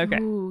there. Okay.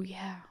 Ooh,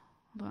 yeah.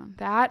 Hold on.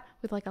 That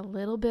with like a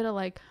little bit of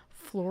like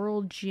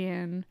floral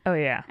gin. Oh,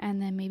 yeah.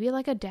 And then maybe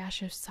like a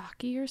dash of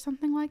sake or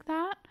something like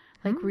that.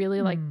 Like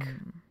really like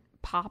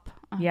pop.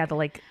 Yeah, the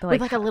like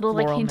with like a little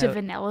like hint note. of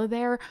vanilla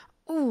there.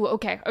 Ooh,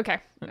 okay.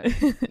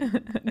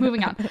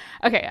 Moving on.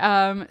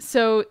 Okay,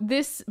 so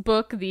this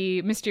book,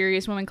 The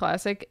Mysterious Woman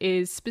Classic,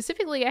 is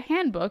specifically a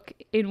handbook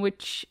in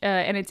which,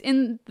 and it's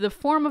in the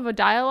form of a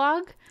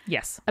dialogue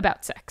Yes.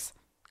 about sex.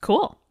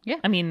 Cool. Yeah.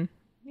 I mean,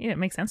 yeah, it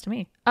makes sense to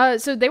me.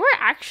 So they were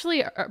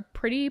actually a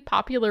pretty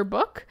popular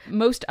book.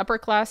 Most upper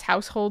class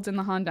households in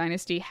the Han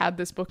Dynasty had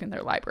this book in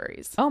their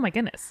libraries. Oh, my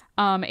goodness.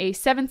 A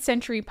 7th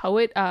century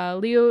poet,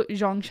 Liu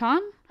Zhongshan,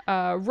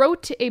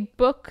 wrote a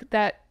book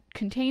that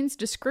contains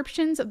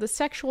descriptions of the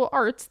sexual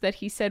arts that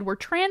he said were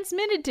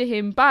transmitted to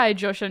him by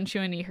Joseon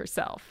Chuini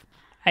herself.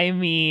 I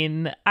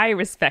mean, I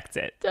respect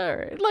it. All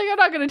right. Like, I'm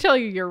not going to tell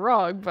you you're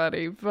wrong,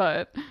 buddy,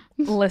 but...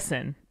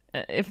 Listen,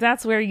 if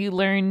that's where you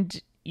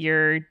learned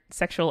your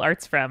sexual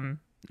arts from,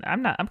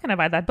 I'm gonna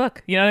buy that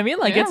book. You know what I mean?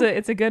 Like, Yeah.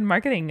 it's a good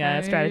marketing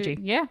strategy.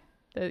 Yeah,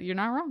 you're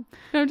not wrong.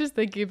 I'm just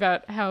thinking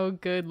about how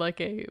good,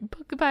 like, a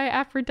book by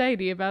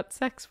Aphrodite about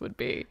sex would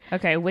be.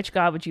 Okay, which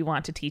god would you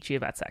want to teach you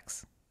about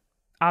sex?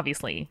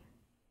 Obviously,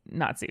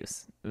 not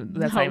Zeus.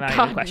 That's not even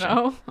a question.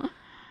 No.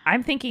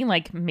 I'm thinking,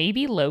 like,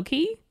 maybe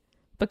Loki?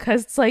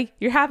 Because it's like,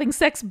 you're having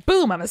sex,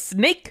 boom, I'm a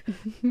snake.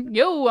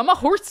 Yo, I'm a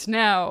horse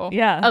now.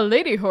 Yeah. A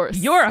lady horse.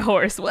 You're a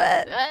horse.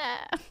 What?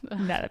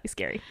 No, that'd be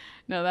scary.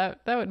 No, that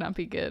would not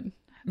be good.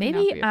 Maybe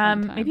Not be a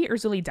fun time. maybe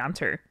Urzuli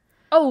Danter.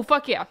 Oh,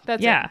 fuck yeah.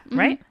 That's Yeah, it. Mhm.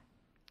 right?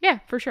 Yeah,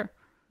 for sure.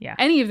 Yeah.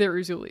 Any of the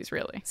Urzulis,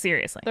 really.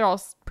 Seriously. They're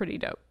all pretty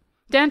dope.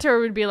 Dantor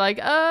would be like,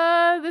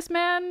 this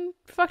man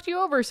fucked you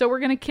over, so we're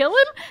gonna kill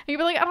him? And you'd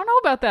be like, I don't know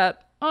about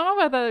that.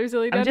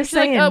 Urzuli Dantor. I'm just She's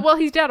like, saying. well,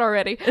 he's dead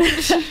already.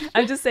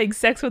 I'm just saying,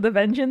 Sex with a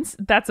Vengeance,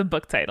 that's a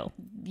book title.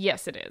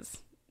 Yes, it is.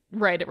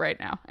 Write it right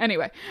now.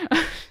 Anyway,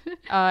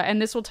 and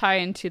this will tie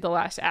into the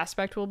last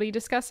aspect we'll be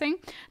discussing.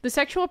 The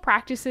sexual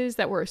practices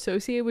that were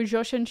associated with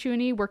Joseon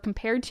Chuini were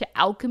compared to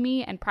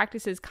alchemy and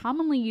practices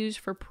commonly used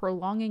for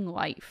prolonging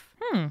life.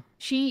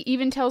 She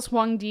even tells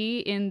Huang Di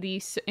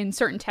in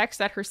certain texts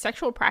that her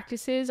sexual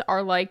practices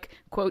are like,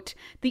 quote,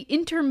 the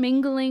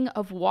intermingling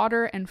of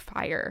water and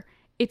fire.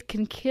 It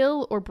can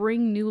kill or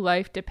bring new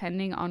life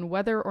depending on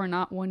whether or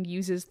not one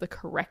uses the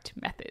correct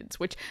methods.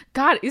 Which,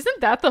 God,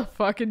 isn't that the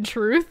fucking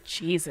truth?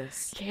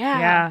 Jesus.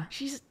 Yeah.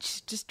 She's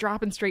just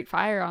dropping straight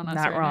fire on us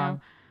Not right wrong.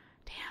 now.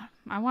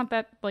 Damn. I want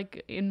that,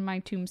 like, in my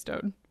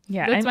tombstone.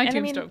 Yeah. That's my and I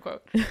mean, tombstone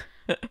quote.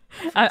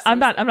 I'm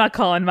not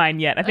calling mine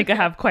yet. I think I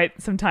have quite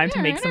some time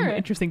to make some alright.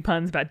 interesting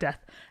puns about death.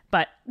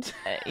 But,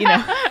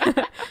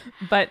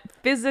 but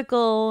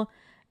physical,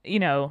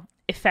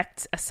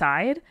 effects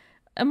aside,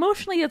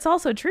 emotionally, it's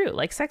also true.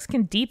 Like, sex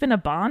can deepen a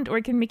bond, or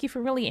it can make you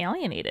feel really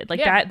alienated.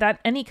 Like, that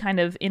any kind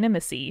of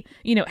intimacy,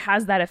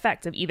 has that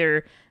effect of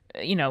either,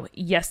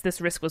 yes,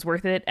 this risk was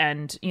worth it,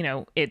 and,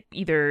 it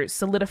either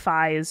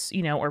solidifies,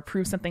 or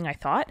proves something I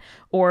thought,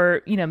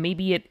 or,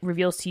 maybe it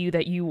reveals to you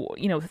that you,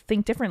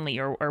 think differently,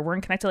 or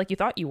weren't connected like you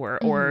thought you were,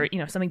 or,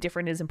 something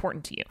different is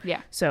important to you.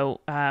 Yeah.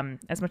 So,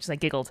 as much as I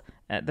giggled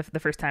the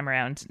first time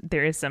around,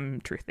 there is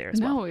some truth there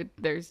as well. No,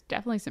 there's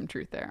definitely some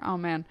truth there. Oh,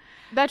 man.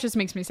 That just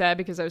makes me sad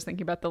because I was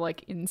thinking about the,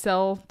 like,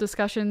 incel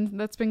discussion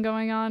that's been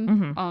going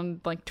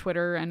on like,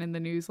 Twitter and in the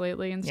news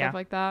lately and stuff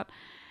like that.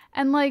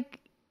 And, like,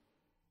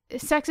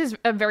 sex is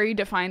a very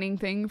defining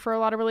thing for a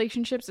lot of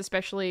relationships,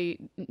 especially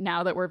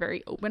now that we're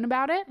very open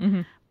about it.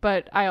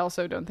 But I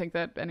also don't think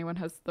that anyone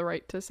has the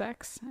right to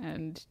sex.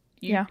 And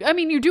I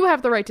mean, you do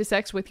have the right to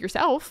sex with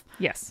yourself.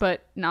 Yes.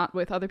 But not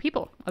with other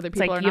people. Other It's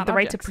people like are you have not the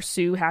right to objects.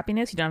 pursue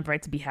happiness. You don't have the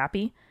right to be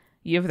happy.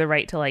 You have the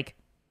right to, like,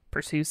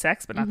 pursue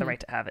sex, but not the right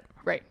to have it.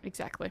 Right,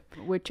 exactly.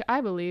 Which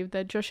I believe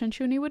that Joseon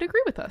Chuini would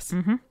agree with us.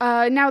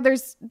 Now,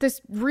 there's this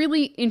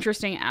really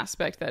interesting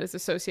aspect that is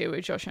associated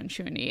with Joseon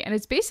Chuini, and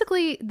it's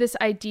basically this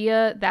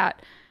idea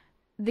that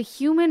the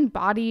human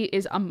body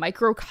is a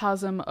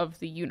microcosm of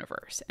the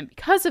universe, and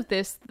because of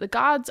this, the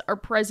gods are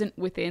present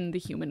within the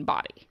human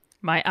body.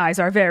 My eyes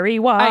are very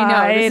wide.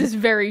 I know, this is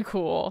very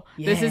cool.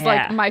 This is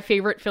like Yeah. my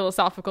favorite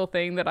philosophical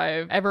thing that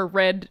I've ever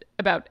read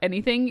about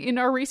anything in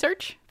our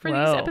research for these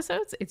Whoa.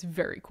 episodes. It's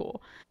very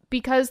cool.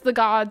 Because the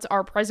gods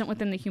are present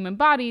within the human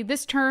body,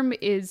 this term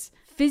is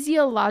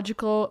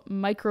physiological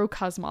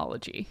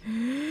microcosmology.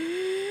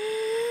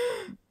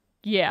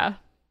 Yeah.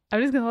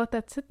 I'm just going to let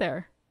that sit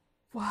there.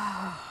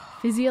 Wow.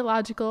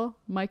 Physiological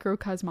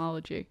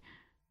microcosmology.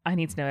 I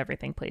need to know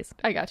everything, please.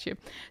 I got you.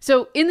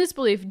 So in this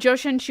belief,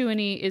 Joshin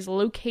Chuani is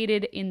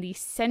located in the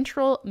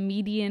central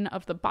median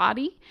of the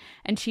body,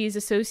 and she is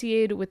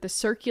associated with the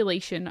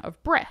circulation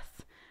of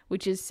breath,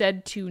 which is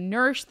said to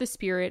nourish the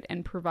spirit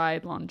and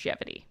provide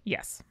longevity.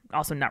 Yes.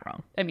 Also not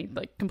wrong. I mean,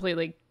 like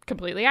completely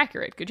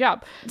accurate. Good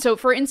job. So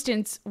for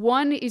instance,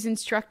 one is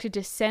instructed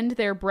to send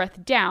their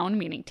breath down,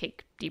 meaning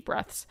take deep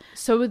breaths,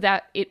 so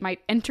that it might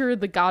enter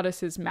the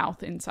goddess's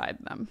mouth inside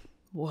them.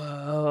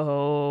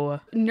 Whoa.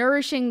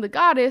 Nourishing the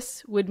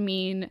goddess would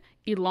mean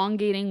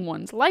elongating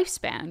one's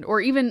lifespan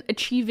or even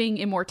achieving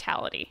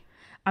immortality.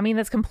 I mean,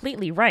 that's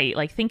completely right.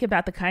 Like, think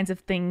about the kinds of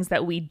things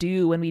that we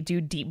do when we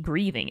do deep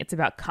breathing. It's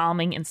about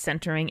calming and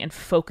centering and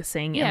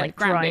focusing and like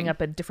grounding. drawing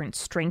up a different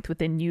strength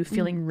within you,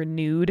 feeling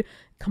renewed.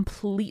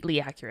 Completely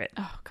accurate.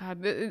 Oh, God.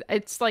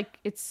 It's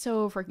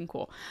so freaking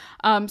cool.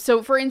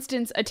 So, for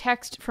instance, a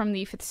text from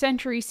the 5th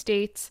century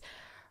states,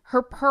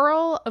 "Her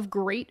pearl of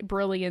great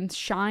brilliance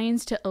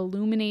shines to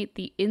illuminate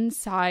the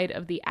inside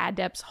of the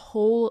adept's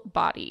whole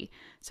body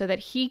so that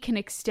he can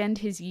extend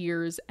his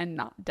years and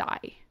not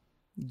die."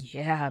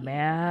 Yeah,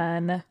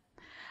 man.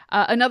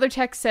 Another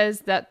text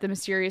says that the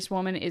mysterious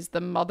woman is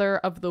the mother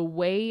of the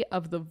way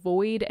of the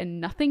void and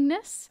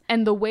nothingness.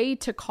 And the way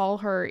to call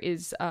her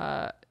is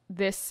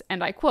this,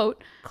 and I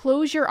quote,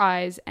 "Close your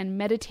eyes and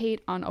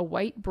meditate on a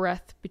white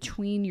breath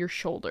between your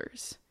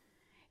shoulders.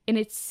 In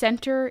its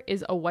center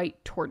is a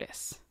white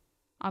tortoise.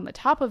 On the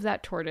top of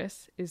that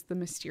tortoise is the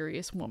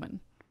mysterious woman."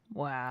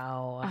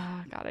 Wow.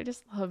 Oh, God, I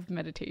just love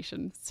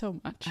meditation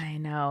so much. I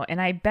know. And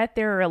I bet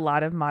there are a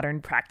lot of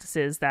modern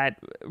practices that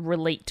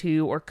relate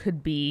to or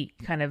could be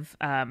kind of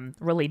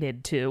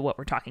related to what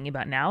we're talking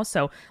about now.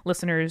 So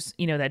listeners,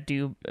 that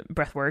do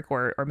breath work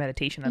or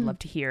meditation, I'd love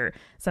to hear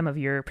some of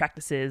your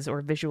practices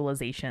or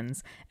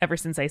visualizations. Ever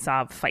since I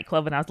saw Fight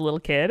Club when I was a little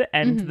kid,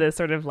 and the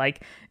sort of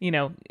like,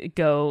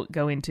 go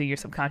into your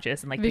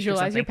subconscious and like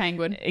visualize your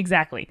penguin.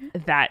 Exactly.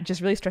 That just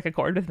really struck a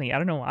chord with me. I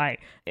don't know why.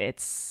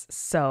 It's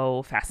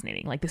so fascinating.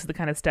 Like, this is the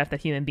kind of stuff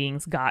that human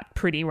beings got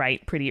pretty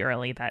right pretty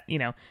early, that,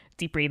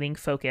 deep breathing,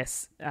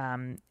 focus,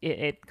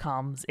 it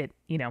calms, it,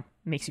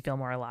 makes you feel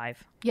more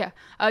alive. Yeah.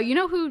 You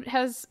know who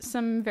has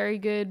some very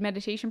good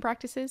meditation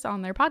practices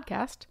on their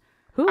podcast?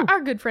 Who?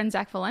 Our good friend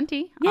Zach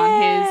Valenti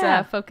on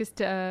his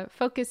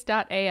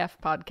Focus.af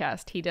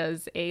podcast. He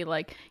does a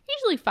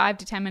usually 5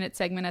 to 10 minute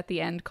segment at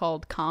the end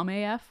called Calm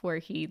AF, where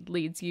he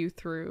leads you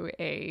through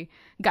a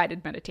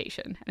guided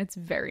meditation, and it's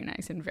very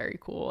nice and very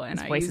cool. And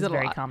His voice use is it a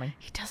very lot. calming.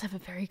 He does have a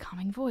very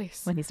calming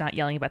voice When he's not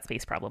yelling about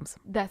space problems.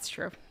 That's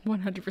true.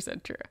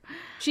 100% true.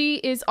 She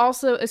is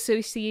also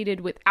associated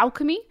with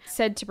alchemy,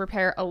 said to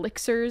prepare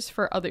elixirs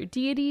for other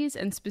deities,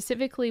 and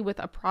specifically with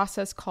a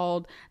process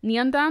called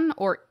Nyandan,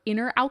 or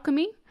inner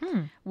alchemy,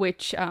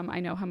 which I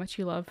know how much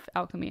you love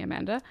alchemy,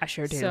 Amanda. I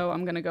sure do. So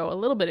I'm going to go a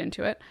little bit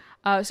into it.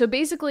 So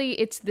basically,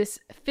 it's this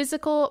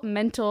physical,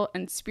 mental,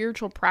 and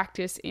spiritual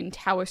practice in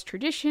Taoist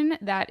tradition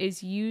that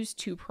is used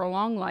to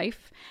prolong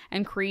life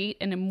and create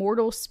an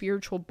immortal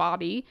spiritual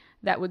body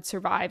that would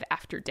survive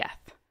after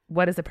death.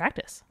 What is the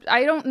practice?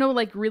 I don't know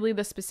really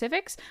the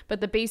specifics,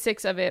 but the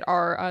basics of it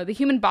are the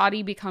human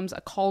body becomes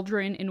a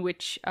cauldron in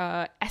which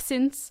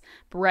essence,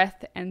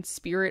 breath, and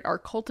spirit are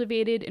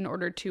cultivated in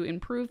order to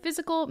improve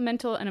physical,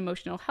 mental, and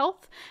emotional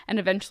health, and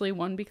eventually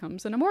one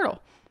becomes an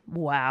immortal.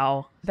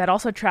 Wow. That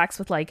also tracks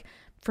with,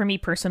 for me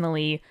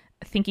personally,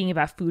 thinking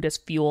about food as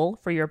fuel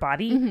for your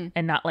body,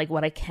 and not like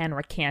what I can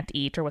or can't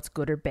eat or what's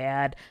good or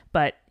bad,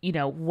 but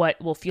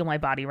what will fuel my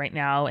body right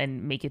now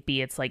and make it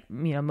be its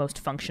most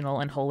functional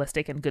and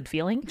holistic and good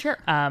feeling. Sure.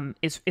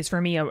 Is for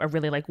me a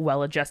really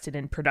well-adjusted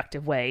and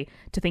productive way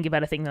to think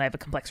about a thing that I have a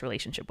complex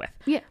relationship with.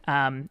 Yeah.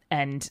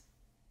 And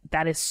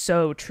that is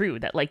so true,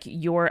 that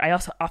I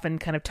also often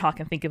kind of talk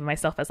and think of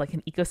myself as like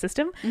an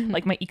ecosystem.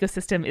 Like, my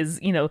ecosystem is,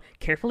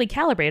 carefully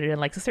calibrated and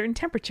likes a certain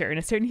temperature and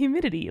a certain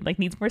humidity, and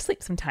needs more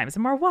sleep sometimes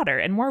and more water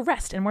and more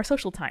rest and more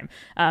social time.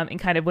 And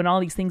kind of when all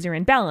these things are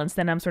in balance,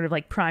 then I'm sort of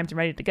primed and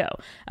ready to go.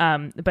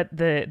 But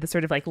the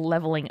sort of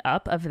leveling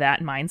up of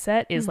that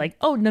mindset is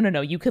oh,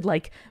 no, you could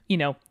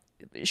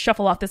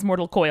shuffle off this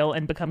mortal coil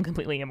and become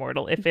completely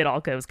immortal if it all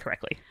goes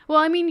correctly. Well,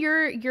 I mean,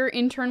 your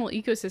internal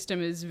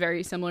ecosystem is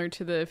very similar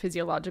to the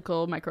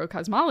physiological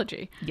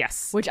microcosmology.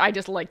 Yes. Which I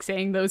just like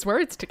saying those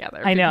words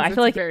together. I know. I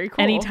feel like very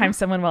cool. anytime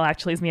someone will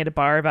actually me at a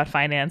bar about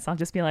finance, I'll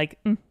just be like,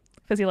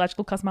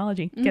 physiological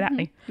cosmology, get at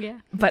me. Yeah.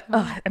 But,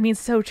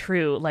 so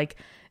true.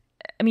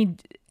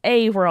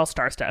 We're all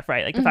star stuff,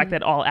 right? The fact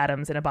that all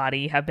atoms in a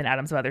body have been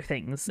atoms of other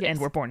things, and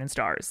we're born in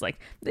stars.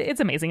 It's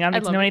amazing. I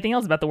don't need to know anything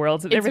else about the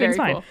world. So everything's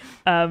fine.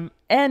 Cool.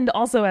 And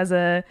also as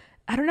I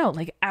don't know,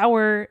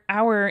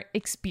 our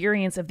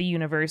experience of the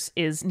universe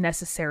is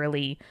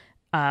necessarily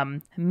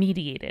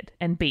mediated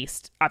and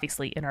based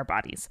obviously in our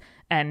bodies,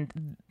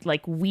 and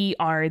like we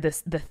are the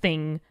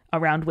thing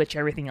around which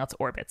everything else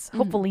orbits.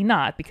 Hopefully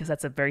not, because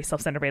that's a very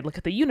self-centered way to look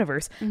at the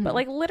universe, but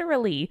like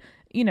literally,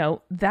 you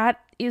know, that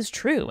is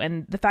true.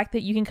 And the fact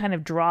that you can kind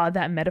of draw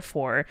that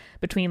metaphor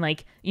between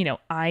like, you know,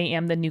 I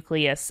am the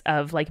nucleus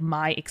of like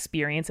my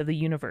experience of the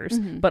universe,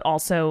 but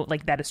also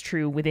like that is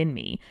true within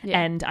me,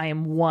 and I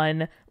am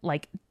one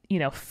like, you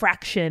know,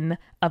 fraction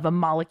of a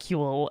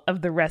molecule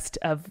of the rest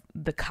of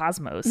the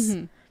cosmos.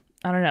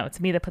 I don't know.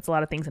 To me, that puts a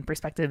lot of things in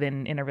perspective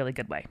in a really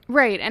good way.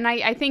 Right. And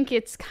I think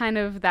it's kind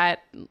of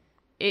that,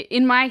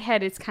 in my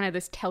head, it's kind of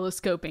this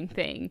telescoping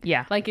thing.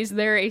 Yeah. Like, is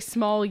there a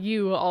small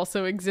you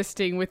also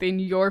existing within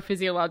your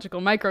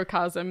physiological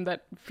microcosm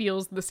that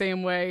feels the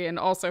same way and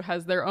also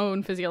has their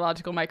own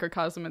physiological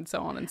microcosm, and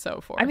so on and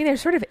so forth? I mean, there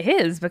sort of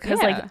is, because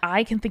like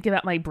I can think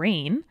about my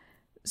brain.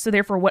 So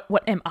therefore,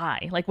 what am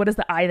I? Like, what is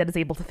the I that is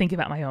able to think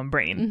about my own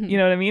brain? You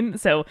know what I mean?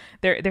 So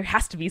there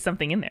has to be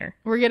something in there.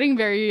 We're getting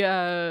very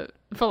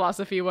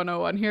philosophy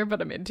 101 here,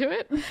 but I'm into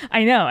it.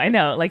 I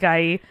know. Like,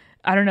 I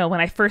don't know.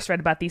 When I first read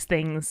about these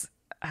things,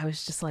 I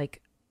was just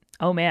like,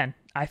 oh man,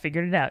 I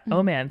figured it out.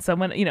 Oh man,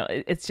 someone, you know,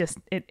 it's just,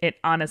 it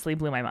honestly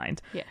blew my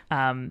mind. Yeah.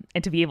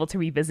 And to be able to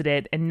revisit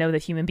it and know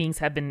that human beings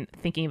have been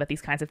thinking about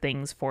these kinds of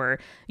things for,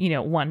 you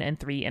know, 1 and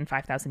 3 and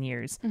 5,000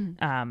 years,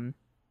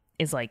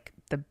 is like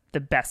the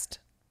best,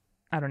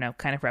 I don't know,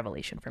 kind of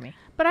revelation for me.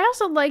 But I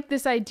also like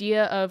this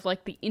idea of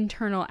like the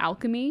internal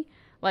alchemy.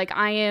 Like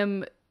I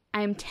am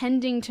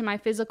tending to my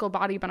physical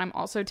body, but I'm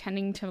also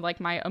tending to like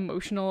my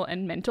emotional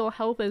and mental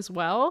health as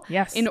well.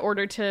 Yes. In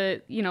order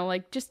to, you know,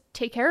 like just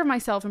take care of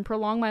myself and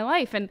prolong my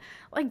life. And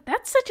like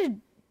that's such a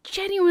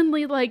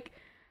genuinely like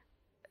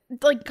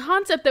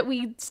concept that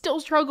we still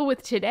struggle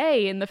with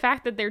today. And the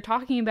fact that they're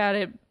talking about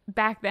it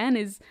back then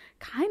is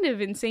kind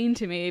of insane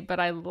to me, but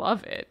I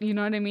love it. You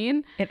know what I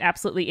mean? It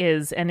absolutely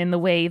is. And in the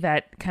way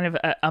that kind of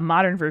a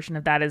modern version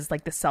of that is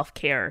like the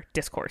self-care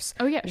discourse.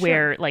 Oh, yeah, sure.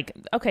 Where like,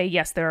 okay,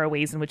 yes, there are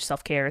ways in which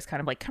self-care is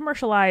kind of like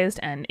commercialized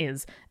and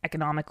is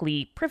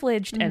economically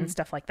privileged and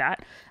stuff like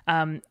that.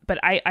 But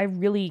I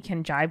really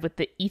can jive with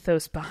the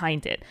ethos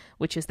behind it,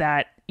 which is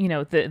that, you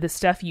know, the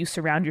stuff you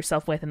surround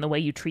yourself with and the way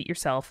you treat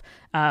yourself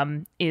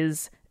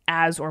is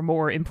as or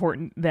more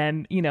important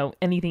than, you know,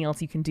 anything else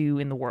you can do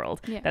in the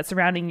world. Yeah. That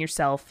surrounding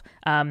yourself,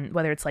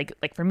 whether it's like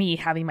for me,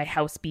 having my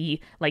house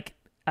be like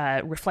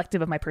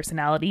reflective of my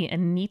personality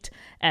and neat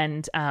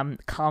and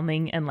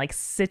calming and like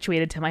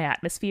situated to my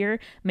atmosphere,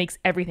 makes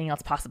everything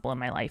else possible in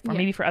my life. Or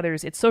maybe for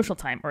others it's social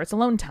time, or it's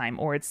alone time,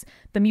 or it's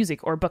the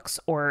music or books,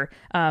 or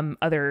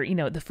other, you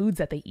know, the foods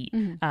that they eat,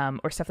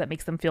 or stuff that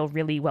makes them feel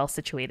really well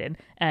situated.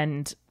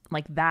 And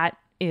like that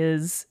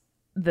is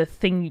the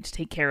thing to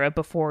take care of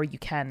before you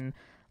can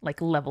like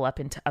level up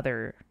into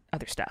other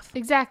stuff.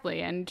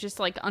 Exactly. And just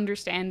like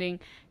understanding,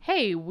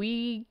 hey,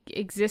 we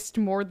exist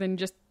more than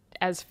just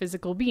as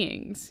physical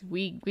beings.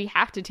 We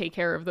have to take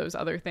care of those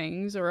other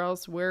things, or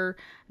else we're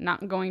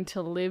not going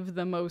to live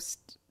the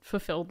most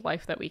fulfilled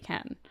life that we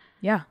can.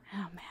 Yeah.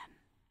 Oh man.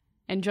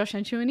 And Josh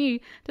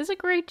Anchouni does a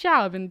great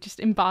job in just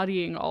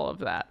embodying all of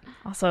that.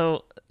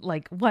 Also,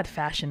 like, what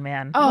fashion,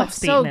 man. Oh, what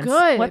statements. so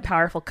good. What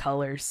powerful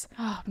colors.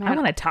 Oh man. I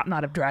want a top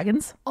knot of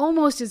dragons.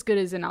 Almost as good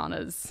as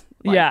Inanna's.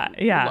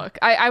 Look,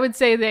 I would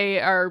say they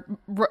are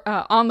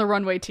on the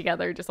runway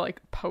together, just like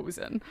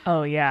posing.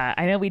 Oh yeah,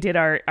 I know we did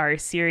our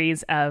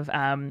series of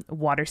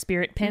water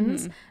spirit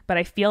pins, but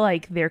I feel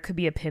like there could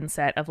be a pin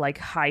set of like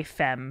high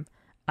femme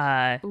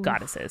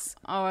goddesses.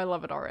 Oh, I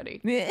love it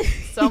already.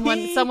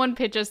 Someone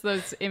pitch us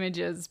those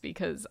images,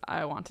 because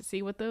I want to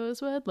see what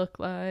those would look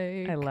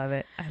like. I love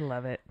it.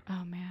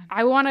 Oh man.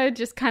 I want to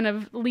just kind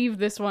of leave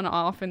this one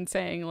off and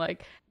saying,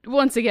 like,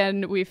 once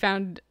again, we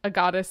found a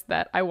goddess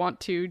that I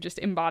want to just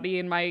embody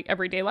in my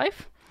everyday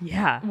life.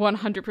 Yeah.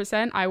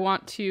 100%. I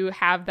want to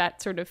have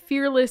that sort of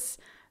fearless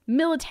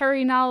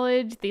military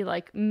knowledge, the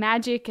like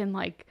magic and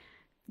like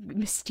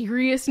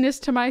mysteriousness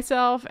to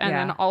myself, and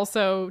then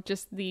also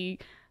just the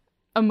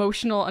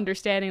emotional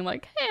understanding,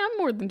 like, hey, I'm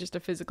more than just a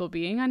physical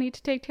being. I need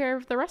to take care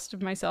of the rest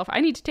of myself. I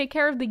need to take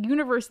care of the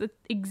universe that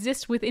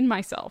exists within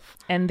myself.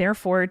 And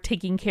therefore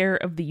taking care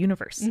of the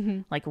universe.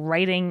 Like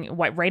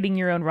righting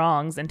your own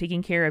wrongs and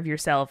taking care of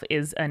yourself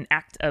is an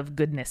act of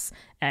goodness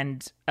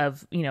and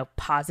of, you know,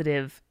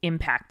 positive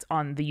impact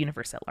on the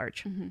universe at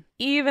large.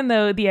 Even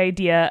though the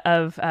idea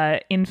of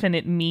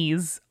infinite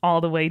me's all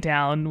the way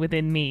down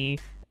within me,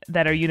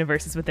 that our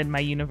universe is within my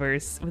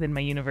universe,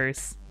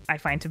 I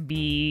find to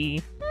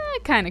be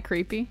kind of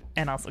creepy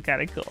and also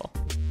kind of cool.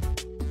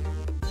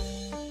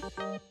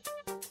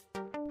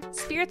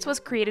 Spirits was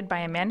created by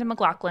Amanda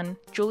McLaughlin,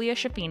 Julia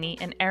Schaffini,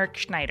 and Eric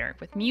Schneider,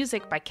 with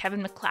music by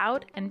Kevin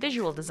MacLeod and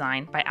visual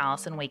design by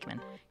Allison Wakeman.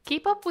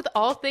 Keep up with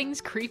all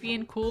things creepy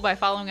and cool by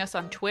following us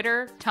on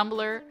Twitter,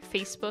 Tumblr,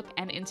 Facebook,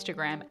 and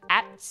Instagram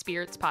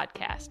 @Spirits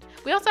Podcast.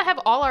 We also have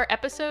all our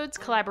episodes,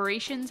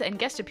 collaborations, and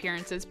guest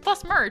appearances,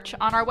 plus merch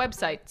on our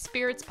website,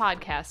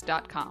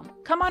 spiritspodcast.com.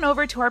 Come on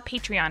over to our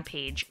Patreon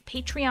page,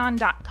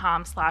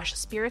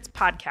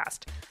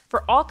 patreon.com/spiritspodcast,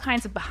 for all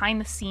kinds of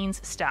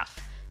behind-the-scenes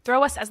stuff.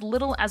 Throw us as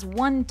little as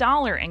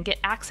 $1 and get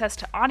access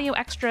to audio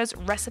extras,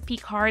 recipe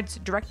cards,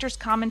 director's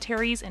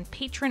commentaries, and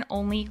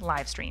patron-only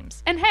live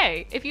streams. And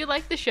hey, if you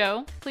like the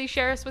show, please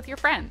share us with your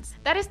friends.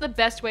 That is the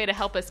best way to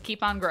help us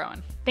keep on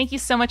growing. Thank you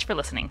so much for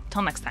listening.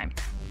 Till next time.